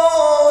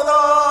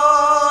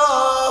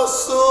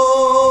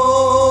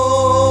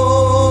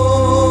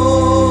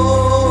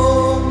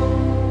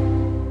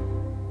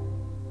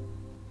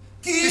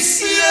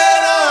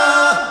quisiera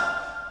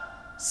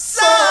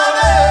saber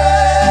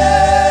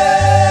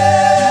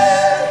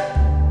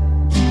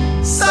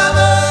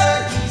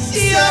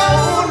si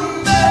aún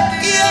me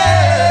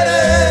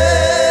quieres.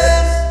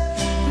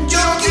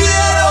 Yo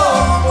quiero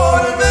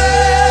volver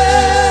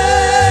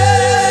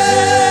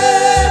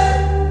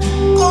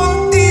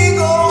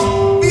contigo,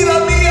 vida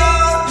mía,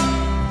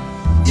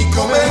 y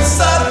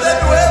comenzar de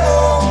nuevo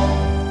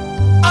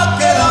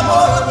aquel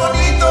amor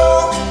bonito.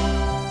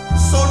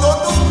 Solo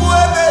tú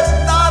puedes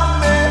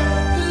darme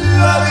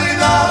la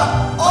vida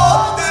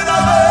otra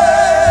vez.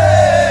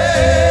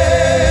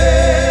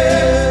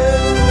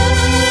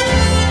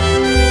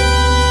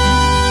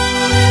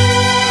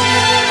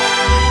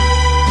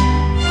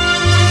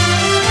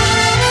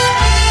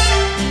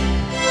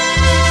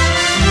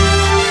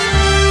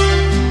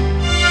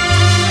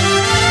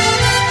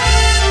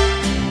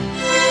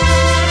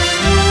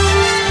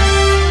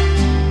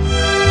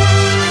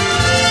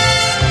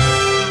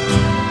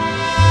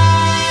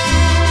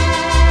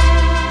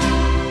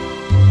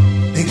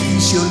 Te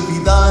quise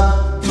olvidar,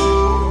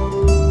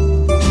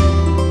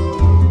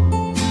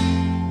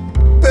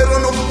 pero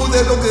no pude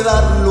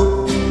lograrlo.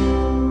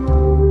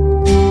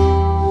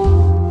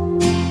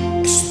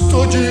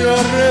 Estoy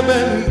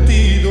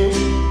arrepentido,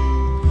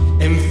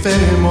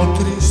 enfermo,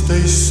 triste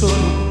y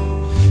solo.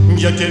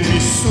 Ya que en mi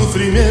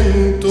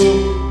sufrimiento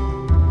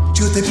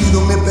yo te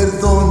pido me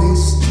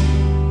perdones.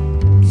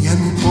 Y a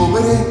mi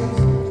pobre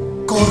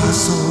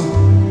corazón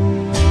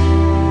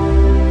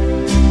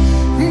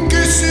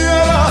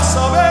quisiera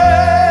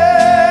saber